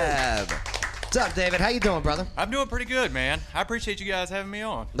Webb. What's up, David? How you doing, brother? I'm doing pretty good, man. I appreciate you guys having me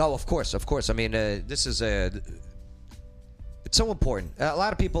on. No, of course. I mean, this is it's so important. A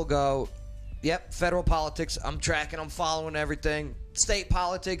lot of people go, yep, federal politics, I'm tracking, I'm following everything. State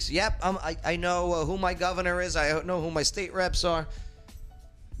politics, yep, I know who my governor is, I know who my state reps are.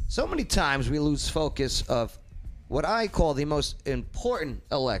 So many times we lose focus of what I call the most important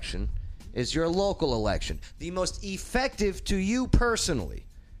election is your local election. The most effective to you personally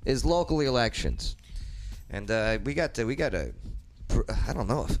is local elections. And we got I don't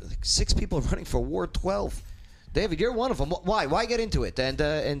know, like 6 people running for Ward 12. David, you're one of them. Why? Why get into it? And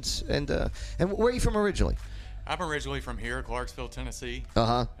where are you from originally? I'm originally from here, Clarksville, Tennessee.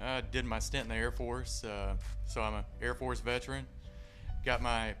 Uh-huh. I did my stint in the Air Force, so I'm an Air Force veteran. Got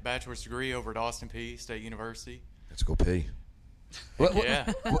my bachelor's degree over at Austin Peay State University. Let's go P.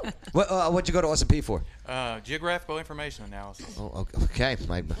 Yeah. What'd you go to Austin Peay for? Geographical information analysis. Oh, okay.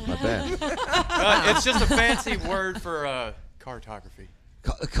 My bad. It's just a fancy word for cartography.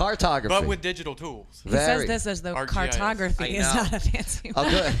 Cartography. But with digital tools. He says this as though RGIS. cartography is not a fancy word. Oh,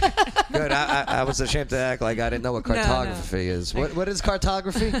 good. Good. I was ashamed to act like I didn't know what cartography is. What is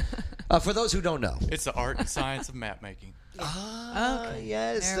cartography? For those who don't know. It's the art and science of map making. Okay.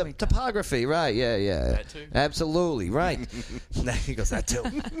 Yes, There the topography, right? Yeah. That too. Absolutely, right. He goes, that too.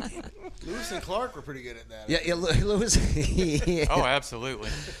 Lewis and Clark were pretty good at that. Yeah, Lewis. Yeah. Oh, absolutely.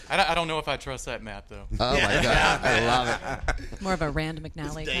 I don't know if I trust that map, though. Oh, my God. I love it. More of a Rand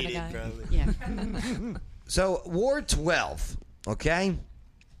McNally kind of guy. Probably. Yeah. So, Ward 12, okay?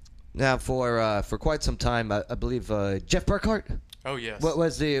 Now, for quite some time, I believe Jeff Burkhart. Oh, yes. What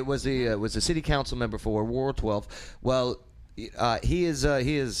was the city council member for Ward 12? Well, he is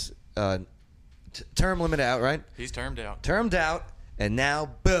term limited out, right? He's termed out. Termed out, and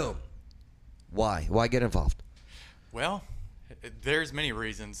now boom. Why? Why get involved? Well, there's many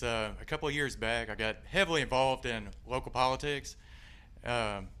reasons. A couple of years back, I got heavily involved in local politics.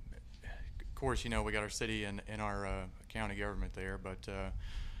 Of course, we got our city and our county government there, but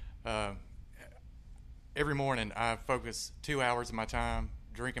every morning I focus 2 hours of my time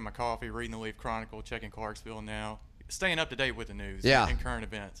drinking my coffee, reading the Leaf Chronicle, checking Clarksville Now, staying up to date with the news Yeah. and current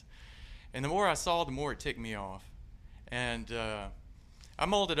events. And the more I saw, the more it ticked me off. And I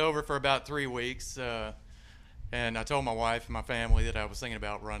mulled it over for about 3 weeks. And I told my wife and my family that I was thinking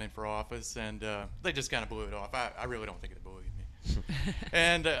about running for office, and they just kind of blew it off. I really don't think they believed me.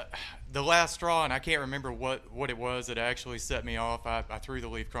 And the last straw, and I can't remember what it was that actually set me off, I threw the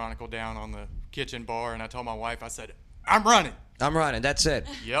Leaf Chronicle down on the kitchen bar, and I told my wife, I said, I'm running. I'm running. That's it.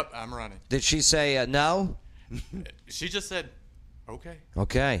 Yep, I'm running. Did she say no? She just said, okay.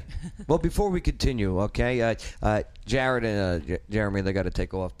 Okay. Well, before we continue, okay, Jared and Jeremy, they got to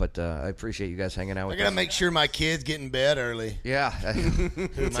take off, but I appreciate you guys hanging out with I got to us. make sure my kids get in bed early. Yeah.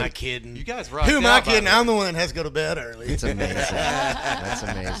 Who am I kidding? You guys rock. Who am I kidding? I'm the one that has to go to bed early. It's amazing. That's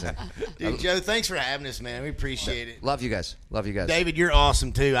amazing. Dude, Joe, thanks for having us, man. We appreciate it. Love you guys. Love you guys. David, you're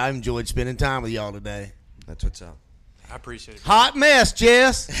awesome, too. I enjoyed spending time with y'all today. That's what's up. I appreciate it. Hot mess,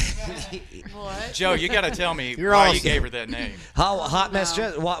 Jess. What? Joe, you got to tell me You're why awesome. you gave her that name. How Hot Mess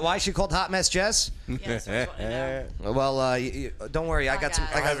Jess? Why is she called Hot Mess Jess? Yes, we want to know. Well, don't worry. I got some.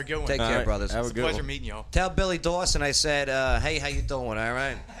 I Have got a good one. Take All care, right. brothers. Have a It's a good pleasure one. meeting y'all. Tell Billy Dawson I said, hey, how you doing? All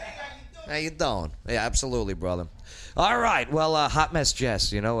right. How you doing? Yeah, absolutely, brother. All right. Well, Hot Mess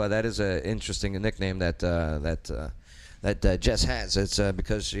Jess. You know that is an interesting nickname that Jess has. It's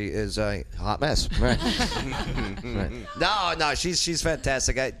because she is a hot mess. Right. Right. No, she's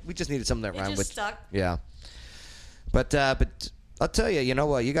fantastic. We just needed something that It rhymed just with. stuck. Yeah. But I'll tell you, you know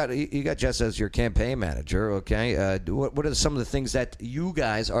what? You got Jess as your campaign manager. Okay. What are some of the things that you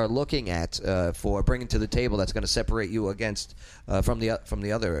guys are looking at for bringing to the table that's going to separate you against from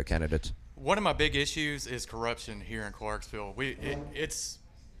the other candidates? One of my big issues is corruption here in Clarksville.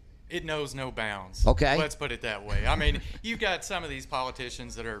 It knows no bounds. Okay. Let's put it that way. I mean, you've got some of these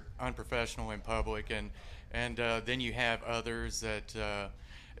politicians that are unprofessional in public, and then you have others that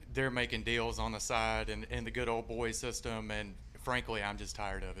they're making deals on the side and the good old boy system, and frankly, I'm just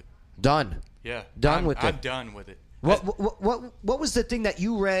tired of it. Done. Yeah. Done with it. I'm done with it. What was the thing that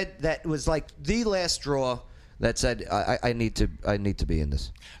you read that was like the last straw that said I need to be in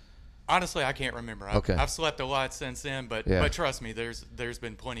this? Honestly, I can't remember. Okay. I've slept a lot since then, but trust me, there's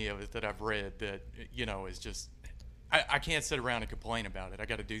been plenty of it that I've read that is just I can't sit around and complain about it. I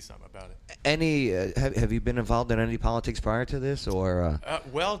got to do something about it. Any have you been involved in any politics prior to this, or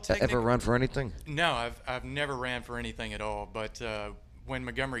well, ever run for anything? No, I've never ran for anything at all. But when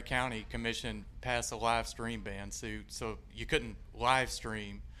Montgomery County Commission passed a live stream ban, so you couldn't live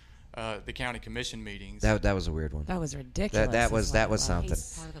stream the county commission meetings. That was a weird one. That was ridiculous. That was something.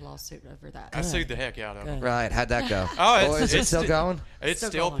 He's part of the lawsuit over that. I sued the heck out of him. Right? How'd that go? Oh, is it still going? It's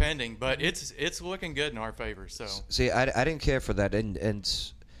still going. pending, but it's looking good in our favor. So See, I didn't care for that,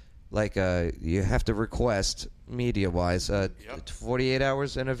 and like you have to request media-wise 48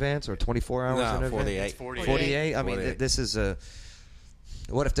 hours in advance or 24 hours No, in advance. 48. It's 48. 48. I mean, 48. this is a.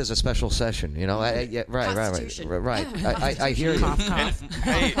 What if there's a special session? You know, right. I hear you. And,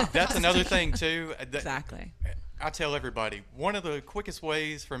 hey, that's another thing too. Exactly. I tell everybody, one of the quickest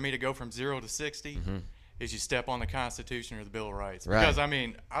ways for me to go from 0 to 60 is you step on the Constitution or the Bill of Rights. Right. Because, I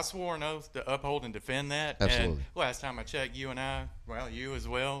mean, I swore an oath to uphold and defend that. Absolutely. And last time I checked, you and I, well, you as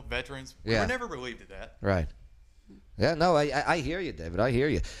well, veterans, we Yeah. were never relieved of that. Right. Yeah, no, I hear you, David. I hear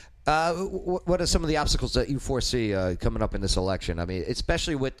you. What are some of the obstacles that you foresee coming up in this election? I mean,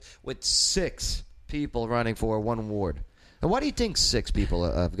 especially with 6 people running for one ward. And why do you think 6 people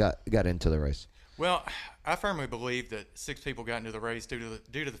have got into the race? Well, I firmly believe that 6 people got into the race due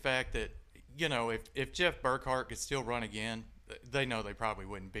to the fact that, if Jeff Burkhart could still run again, they know they probably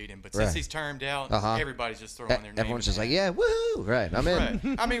wouldn't beat him. But since Right. he's termed out, everybody's just throwing their name. Everyone's in just the like, hat. yeah, woohoo! Right, I'm in.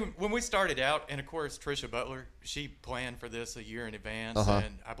 Right. I mean, when we started out, and of course, Tricia Butler, she planned for this a year in advance,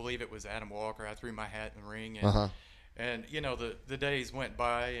 and I believe it was Adam Walker. I threw my hat in the ring, and the days went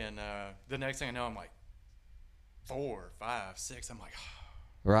by, and the next thing I know, I'm like 4, 5, 6. I'm like,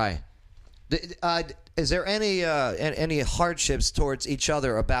 Right. Is there any hardships towards each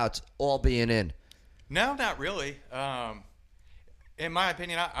other about all being in? no, not really. In my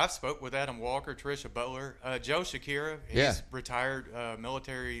opinion, I've spoke with Adam Walker, Tricia Butler, Joe Shakira. He's retired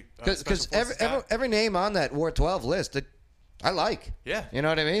military. Because every name on that Ward 12 list, I like. Yeah. You know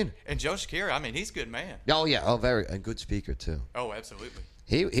what I mean? And Joe Shakira, I mean, he's a good man. Oh yeah. Oh, very a good speaker too. Oh, absolutely.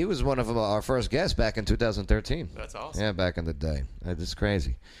 He was one of our first guests back in 2013. That's awesome. Yeah, back in the day. This is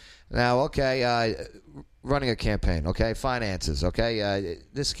crazy. Now, okay, running a campaign, okay, finances, okay.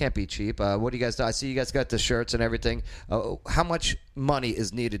 This can't be cheap. What do you guys do? I see you guys got the shirts and everything. How much money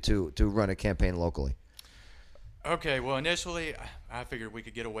is needed to run a campaign locally? Okay, well, initially, I figured we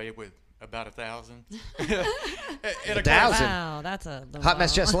could get away with about 1,000. 1,000? Wow, that's a Hot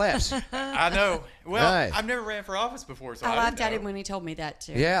Mess just laughs. I know. Well, Right. I've never ran for office before, so I I laughed didn't at know. him when he told me that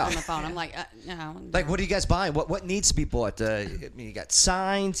too. Yeah. On the phone, I'm like, no. Like, what are you guys buying? What needs to be bought? I mean, you got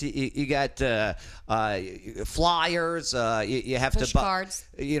signs, you got flyers, you have Push to buy, cards.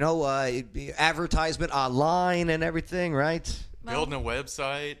 Advertisement online and everything, right? Building a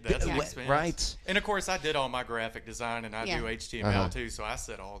website, that's an Yeah. expense. Right. And, of course, I did all my graphic design, and I do HTML, too, so I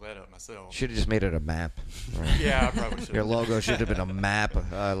set all that up myself. Should have just made it a map. Right? Yeah, I probably should. Your logo should have been a map.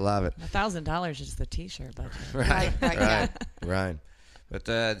 I love it. $1,000 is the T-shirt budget. Right.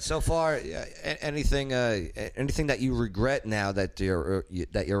 But so far, anything that you regret now that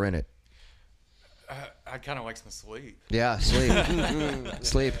you're in it? I kind of like some sleep. Yeah, sleep.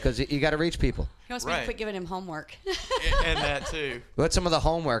 Sleep, because you got to reach people. He wants me to quit giving him homework. And that, too. What's some of the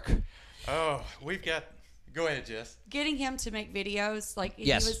homework? Oh, we've got... Go ahead, Jess. Getting him to make videos, like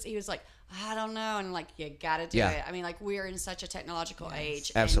Yes. he was like, I don't know, and like, you got to do Yeah. it. I mean, like, we're in such a technological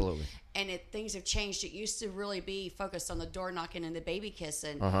age. Absolutely. And things have changed. It used to really be focused on the door knocking and the baby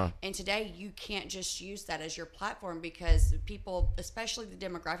kissing. And today you can't just use that as your platform because people, especially the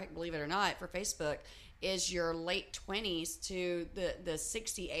demographic, believe it or not, for Facebook, is your late 20s to the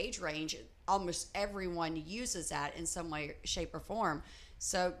 60 age range. Almost everyone uses that in some way, shape, or form.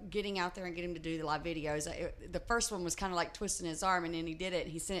 So getting out there and getting him to do the live videos, the first one was kind of like twisting his arm, and then he did it,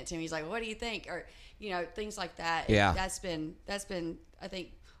 and he sent it to me. He's like, "What do you think?" Or things like that. Yeah. That's been I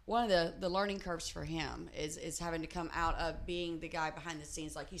think one of the learning curves for him is having to come out of being the guy behind the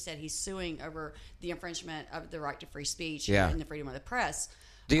scenes. Like you said, he's suing over the infringement of the right to free speech and the freedom of the press.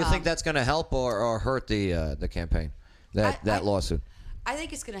 Do you think that's going to help or hurt the campaign? That lawsuit. I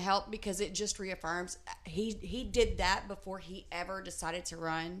think it's going to help because it just reaffirms he did that before he ever decided to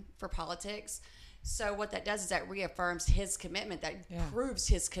run for politics. So what that does is that reaffirms his commitment, that proves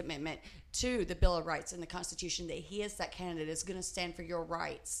his commitment to the Bill of Rights and the Constitution, that he is that candidate is going to stand for your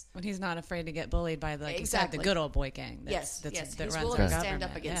rights. When he's not afraid to get bullied by Exactly. the good old boy gang. That Yes, runs he's our willing to stand government.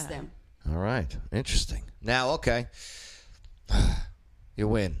 up against them. All right. Interesting. Now, okay. You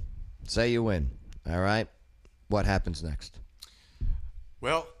win. Say you win. All right. What happens next?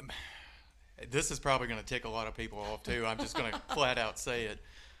 Well, this is probably going to tick a lot of people off, too. I'm just going to flat out say it.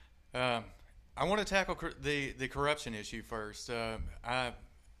 I want to tackle the corruption issue first.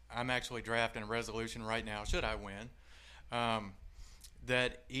 I'm actually drafting a resolution right now, should I win,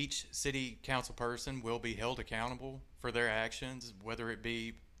 that each city council person will be held accountable for their actions, whether it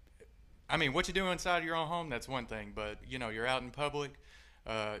be, I mean, what you do inside your own home, that's one thing, but, you're out in public.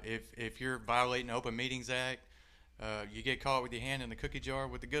 If you're violating the Open Meetings Act, you get caught with your hand in the cookie jar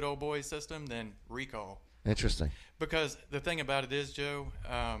with the good old boy system, then recall. Interesting. Because the thing about it is, Joe...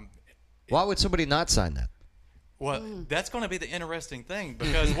 why would somebody not sign that? Well, that's going to be the interesting thing,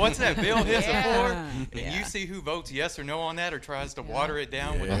 because once that bill hits the floor and you see who votes yes or no on that or tries to water it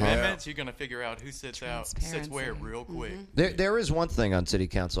down with amendments, you're going to figure out who sits where real quick. There is one thing on city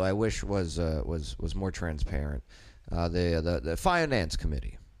council I wish was more transparent. The finance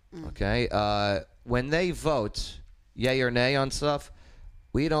committee. Okay, when they vote yay or nay on stuff,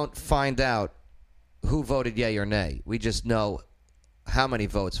 we don't find out who voted yay or nay. We just know how many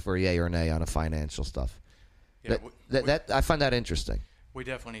votes for yay or nay on a financial stuff. Yeah, I find that interesting. We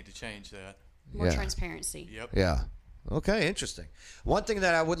definitely need to change that. More transparency. Yep. Yeah. Okay, interesting. One thing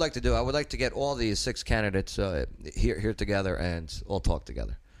that I would like to do, I would like to get all these 6 candidates here together and all talk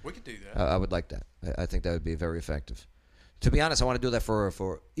together. We could do that. I would like that. I think that would be very effective. To be honest, I want to do that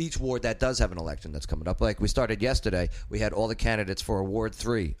for each ward that does have an election that's coming up. Like we started yesterday, we had all the candidates for Ward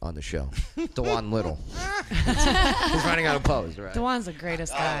 3 on the show. Dewan Little. He's running unopposed, right? Dewan's the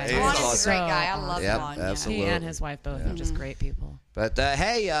greatest guy. Dewan is a great guy. I love Dewan. Absolutely. He and his wife both are just great people. But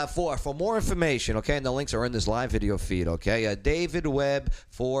hey, for more information, okay, and the links are in this live video feed, okay? David Webb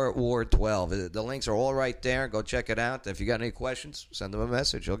for Ward 12. The links are all right there. Go check it out. If you got any questions, send them a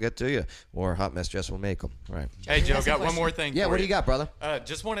message. He'll get to you. Or Hot Mess Jess will make them. Right. Hey, Joe, got one more thing. Yeah, what do you got, brother?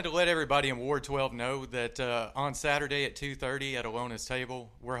 Just wanted to let everybody in Ward 12 know that on Saturday at 2:30 at Alona's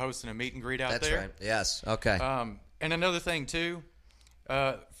Table, we're hosting a meet and greet out there. That's right. Yes. Okay. And another thing, too,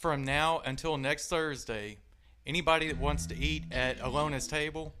 from now until next Thursday, anybody that wants to eat at Alona's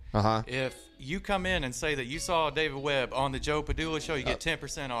Table, if you come in and say that you saw David Webb on the Joe Padula Show, you get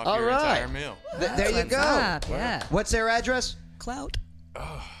 10% off your entire meal. There you go. Yeah. What's their address? Clout.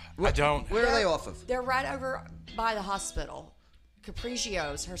 I don't. Where are they off of? They're right over by the hospital.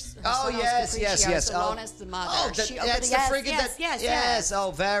 Capriccio's. Her Oh, son owns yes. Capriccio's. Alona's the mother. Oh, She that's opened- the freaking... yes.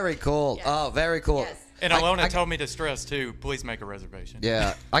 Oh, very cool. Yes. Oh, very cool. Yes. And Alona told me to stress, too, please make a reservation.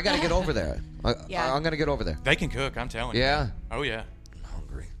 Yeah, I got to get over there. Yeah. I'm going to get over there. They can cook, I'm telling you. Yeah? Oh, yeah. I'm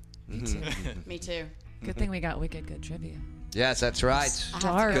hungry. Me too. Good thing we got wicked good trivia. Yes, that's right. I have to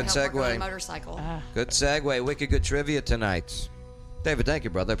go Good help work on a segue. motorcycle. Good segue. Wicked good trivia tonight. David, thank you,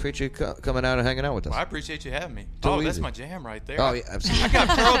 brother. I appreciate you coming out and hanging out with us. Well, I appreciate you having me. Too That's easy. my jam right there. Oh, yeah, absolutely. I got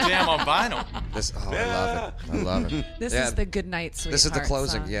Pearl Jam on vinyl. I love it. I love it. This is the good night, sweetheart. This is the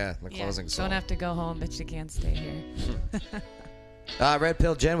closing, song. the closing song. Don't have to go home, but you can stay here. Red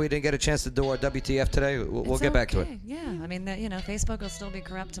Pill Jen, we didn't get a chance to do our WTF today. We'll get back to it. Yeah, I mean, Facebook will still be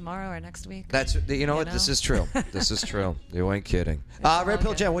corrupt tomorrow or next week. That's what? This is true. This is true. You ain't kidding. Red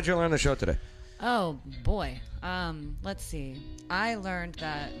Pill Jen, what'd you learn on the show today? Oh boy. Let's see. I learned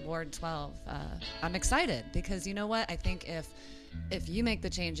that Ward 12. I'm excited because you know what? I think if you make the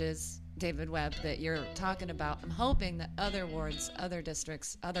changes, David Webb, that you're talking about, I'm hoping that other wards, other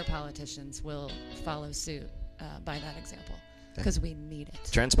districts, other politicians will follow suit by that example because we need it.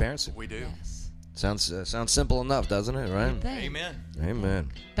 Transparency. We do. Yes. Sounds simple enough, doesn't it? Right? Amen.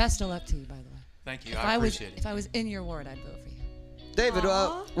 Amen. Best of luck to you, by the way. Thank you. I appreciate it. If I was in your ward, I'd vote for you. David,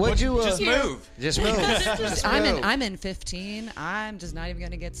 what'd you... Just move. Just move. I'm in 15. I'm just not even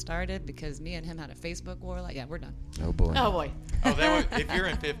going to get started because me and him had a Facebook war. Yeah, we're done. Oh, boy. Oh, boy. If you're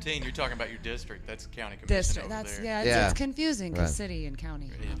in 15, you're talking about your district. That's county commission District. over That's there. It's confusing because Right. city and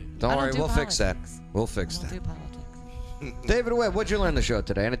county. Don't worry, we'll fix that. politics. We'll fix I don't that. do politics. David Webb, what'd you learn on the show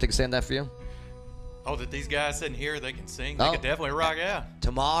today? Anything stand out for you? Oh, that these guys sitting here, they can sing. They Oh. can definitely rock out.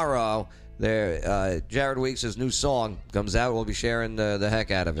 Tomorrow, Jared Weeks' new song comes out. We'll be sharing the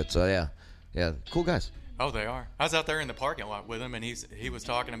heck out of it. So, yeah. Cool guys. Oh, they are. I was out there in the parking lot with him, and he was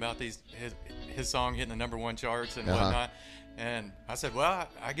talking about his song hitting the #1 charts and whatnot. And I said, well,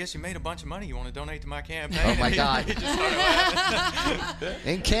 I guess you made a bunch of money. You want to donate to my campaign? Oh, my God. He just started laughing.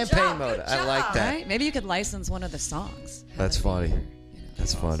 In campaign mode. I like that. Right? Maybe you could license one of the songs. That's funny.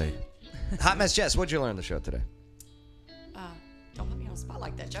 That's funny. Hot Mess Jess, what'd you learn on the show today? Don't put me on the spot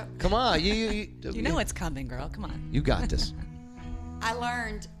like that, Joe. Come on. You know it's coming, girl. Come on. You got this. I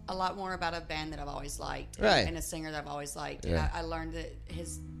learned a lot more about a band that I've always liked, Right. and a singer that I've always liked. Yeah. And I learned that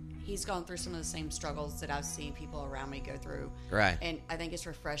he's gone through some of the same struggles that I've seen people around me go through. Right. And I think it's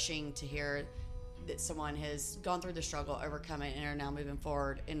refreshing to hear that someone has gone through the struggle, overcome it, and are now moving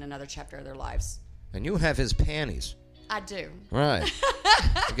forward in another chapter of their lives. And you have his panties. I do. Right.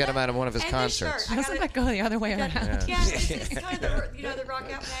 You got him out of one of his And concerts. shirt. Doesn't that go the other way around? Yeah, it's kind of the rock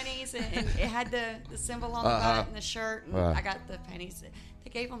out panties, and it had the symbol on the butt and the shirt, and I got the panties. They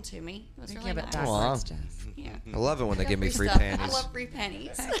gave them to me. It was really Give it nice. backwards, Jess. Yeah. I love it when they give me free stuff. panties. I love free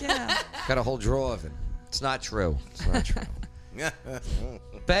panties. Yeah. Got a whole drawer of it. It's not true. It's not true.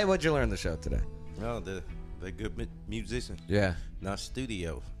 Babe, what'd you learn on the show today? Oh, they're good musicians. Yeah. Not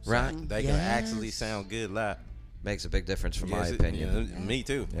studio. Right. They can actually sound good live. Makes a big difference from my Yes, opinion. me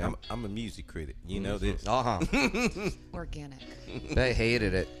too. Yeah. I'm a music critic. You know this. Organic. They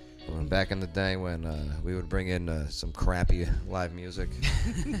hated it. Back in the day when we would bring in some crappy live music,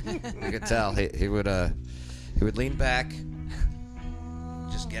 you could tell he would lean back,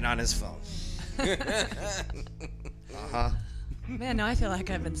 just get on his phone. Man, now I feel like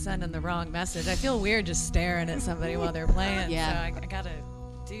I've been sending the wrong message. I feel weird just staring at somebody while they're playing. Yeah. So I gotta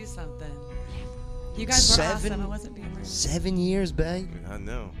do something. You guys were awesome. I wasn't being rude. 7 years, babe. I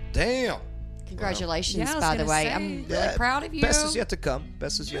know. Damn. Congratulations, Yeah, I was by the gonna way. say. I'm really proud of you. Best is yet to come.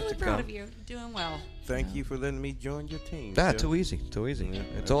 Best is yet really to proud come. of you. Doing well. Thank you for letting me join your team. Ah, Joe. too easy. Too easy. Yeah.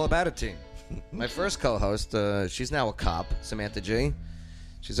 It's all about a team. My first co-host, she's now a cop, Samantha G.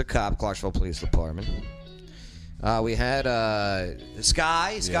 She's a cop, Clarksville Police Department. We had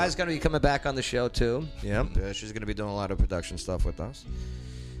Sky. Sky's going to be coming back on the show, too. Yep. She's going to be doing a lot of production stuff with us.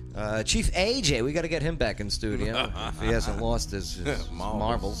 Chief AJ, we got to get him back in studio if he hasn't lost his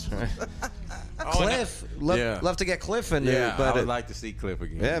marbles. Cliff, love to get Cliff in there. Yeah, but I would like to see Cliff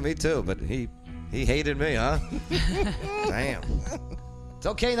again. Yeah, me too. But he hated me, huh? Damn. It's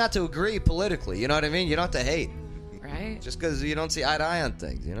okay not to agree politically. You know what I mean? You don't have to hate. Right? Just because you don't see eye to eye on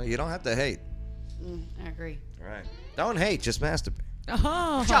things. You know, you don't have to hate. I agree. Right. Don't hate. Just masturbate.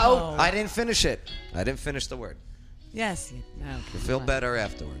 Oh. Joe. I didn't finish it. I didn't finish the word. Yes. No. You feel better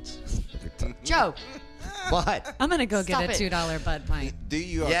afterwards. Joe. What? I'm gonna go Stop get a it. $2 Bud pint. Do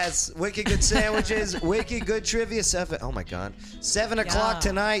you? Yes, wicked good sandwiches, wicked good trivia. Oh my God, 7 o'clock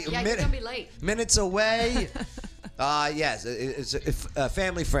tonight. Yeah, you're gonna be late. Minutes away. Yes, it's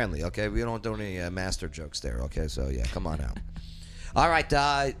family friendly. Okay, we don't do any master jokes there. Okay, so yeah, come on out. All right,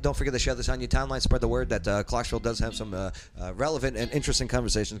 don't forget to share this on your timeline. Spread the word that Clarksville does have some relevant and interesting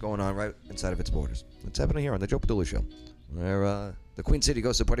conversations going on right inside of its borders. It's happening here on the Joe Padula Show. Where The Queen City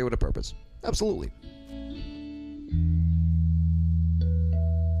goes to party with a purpose. Absolutely.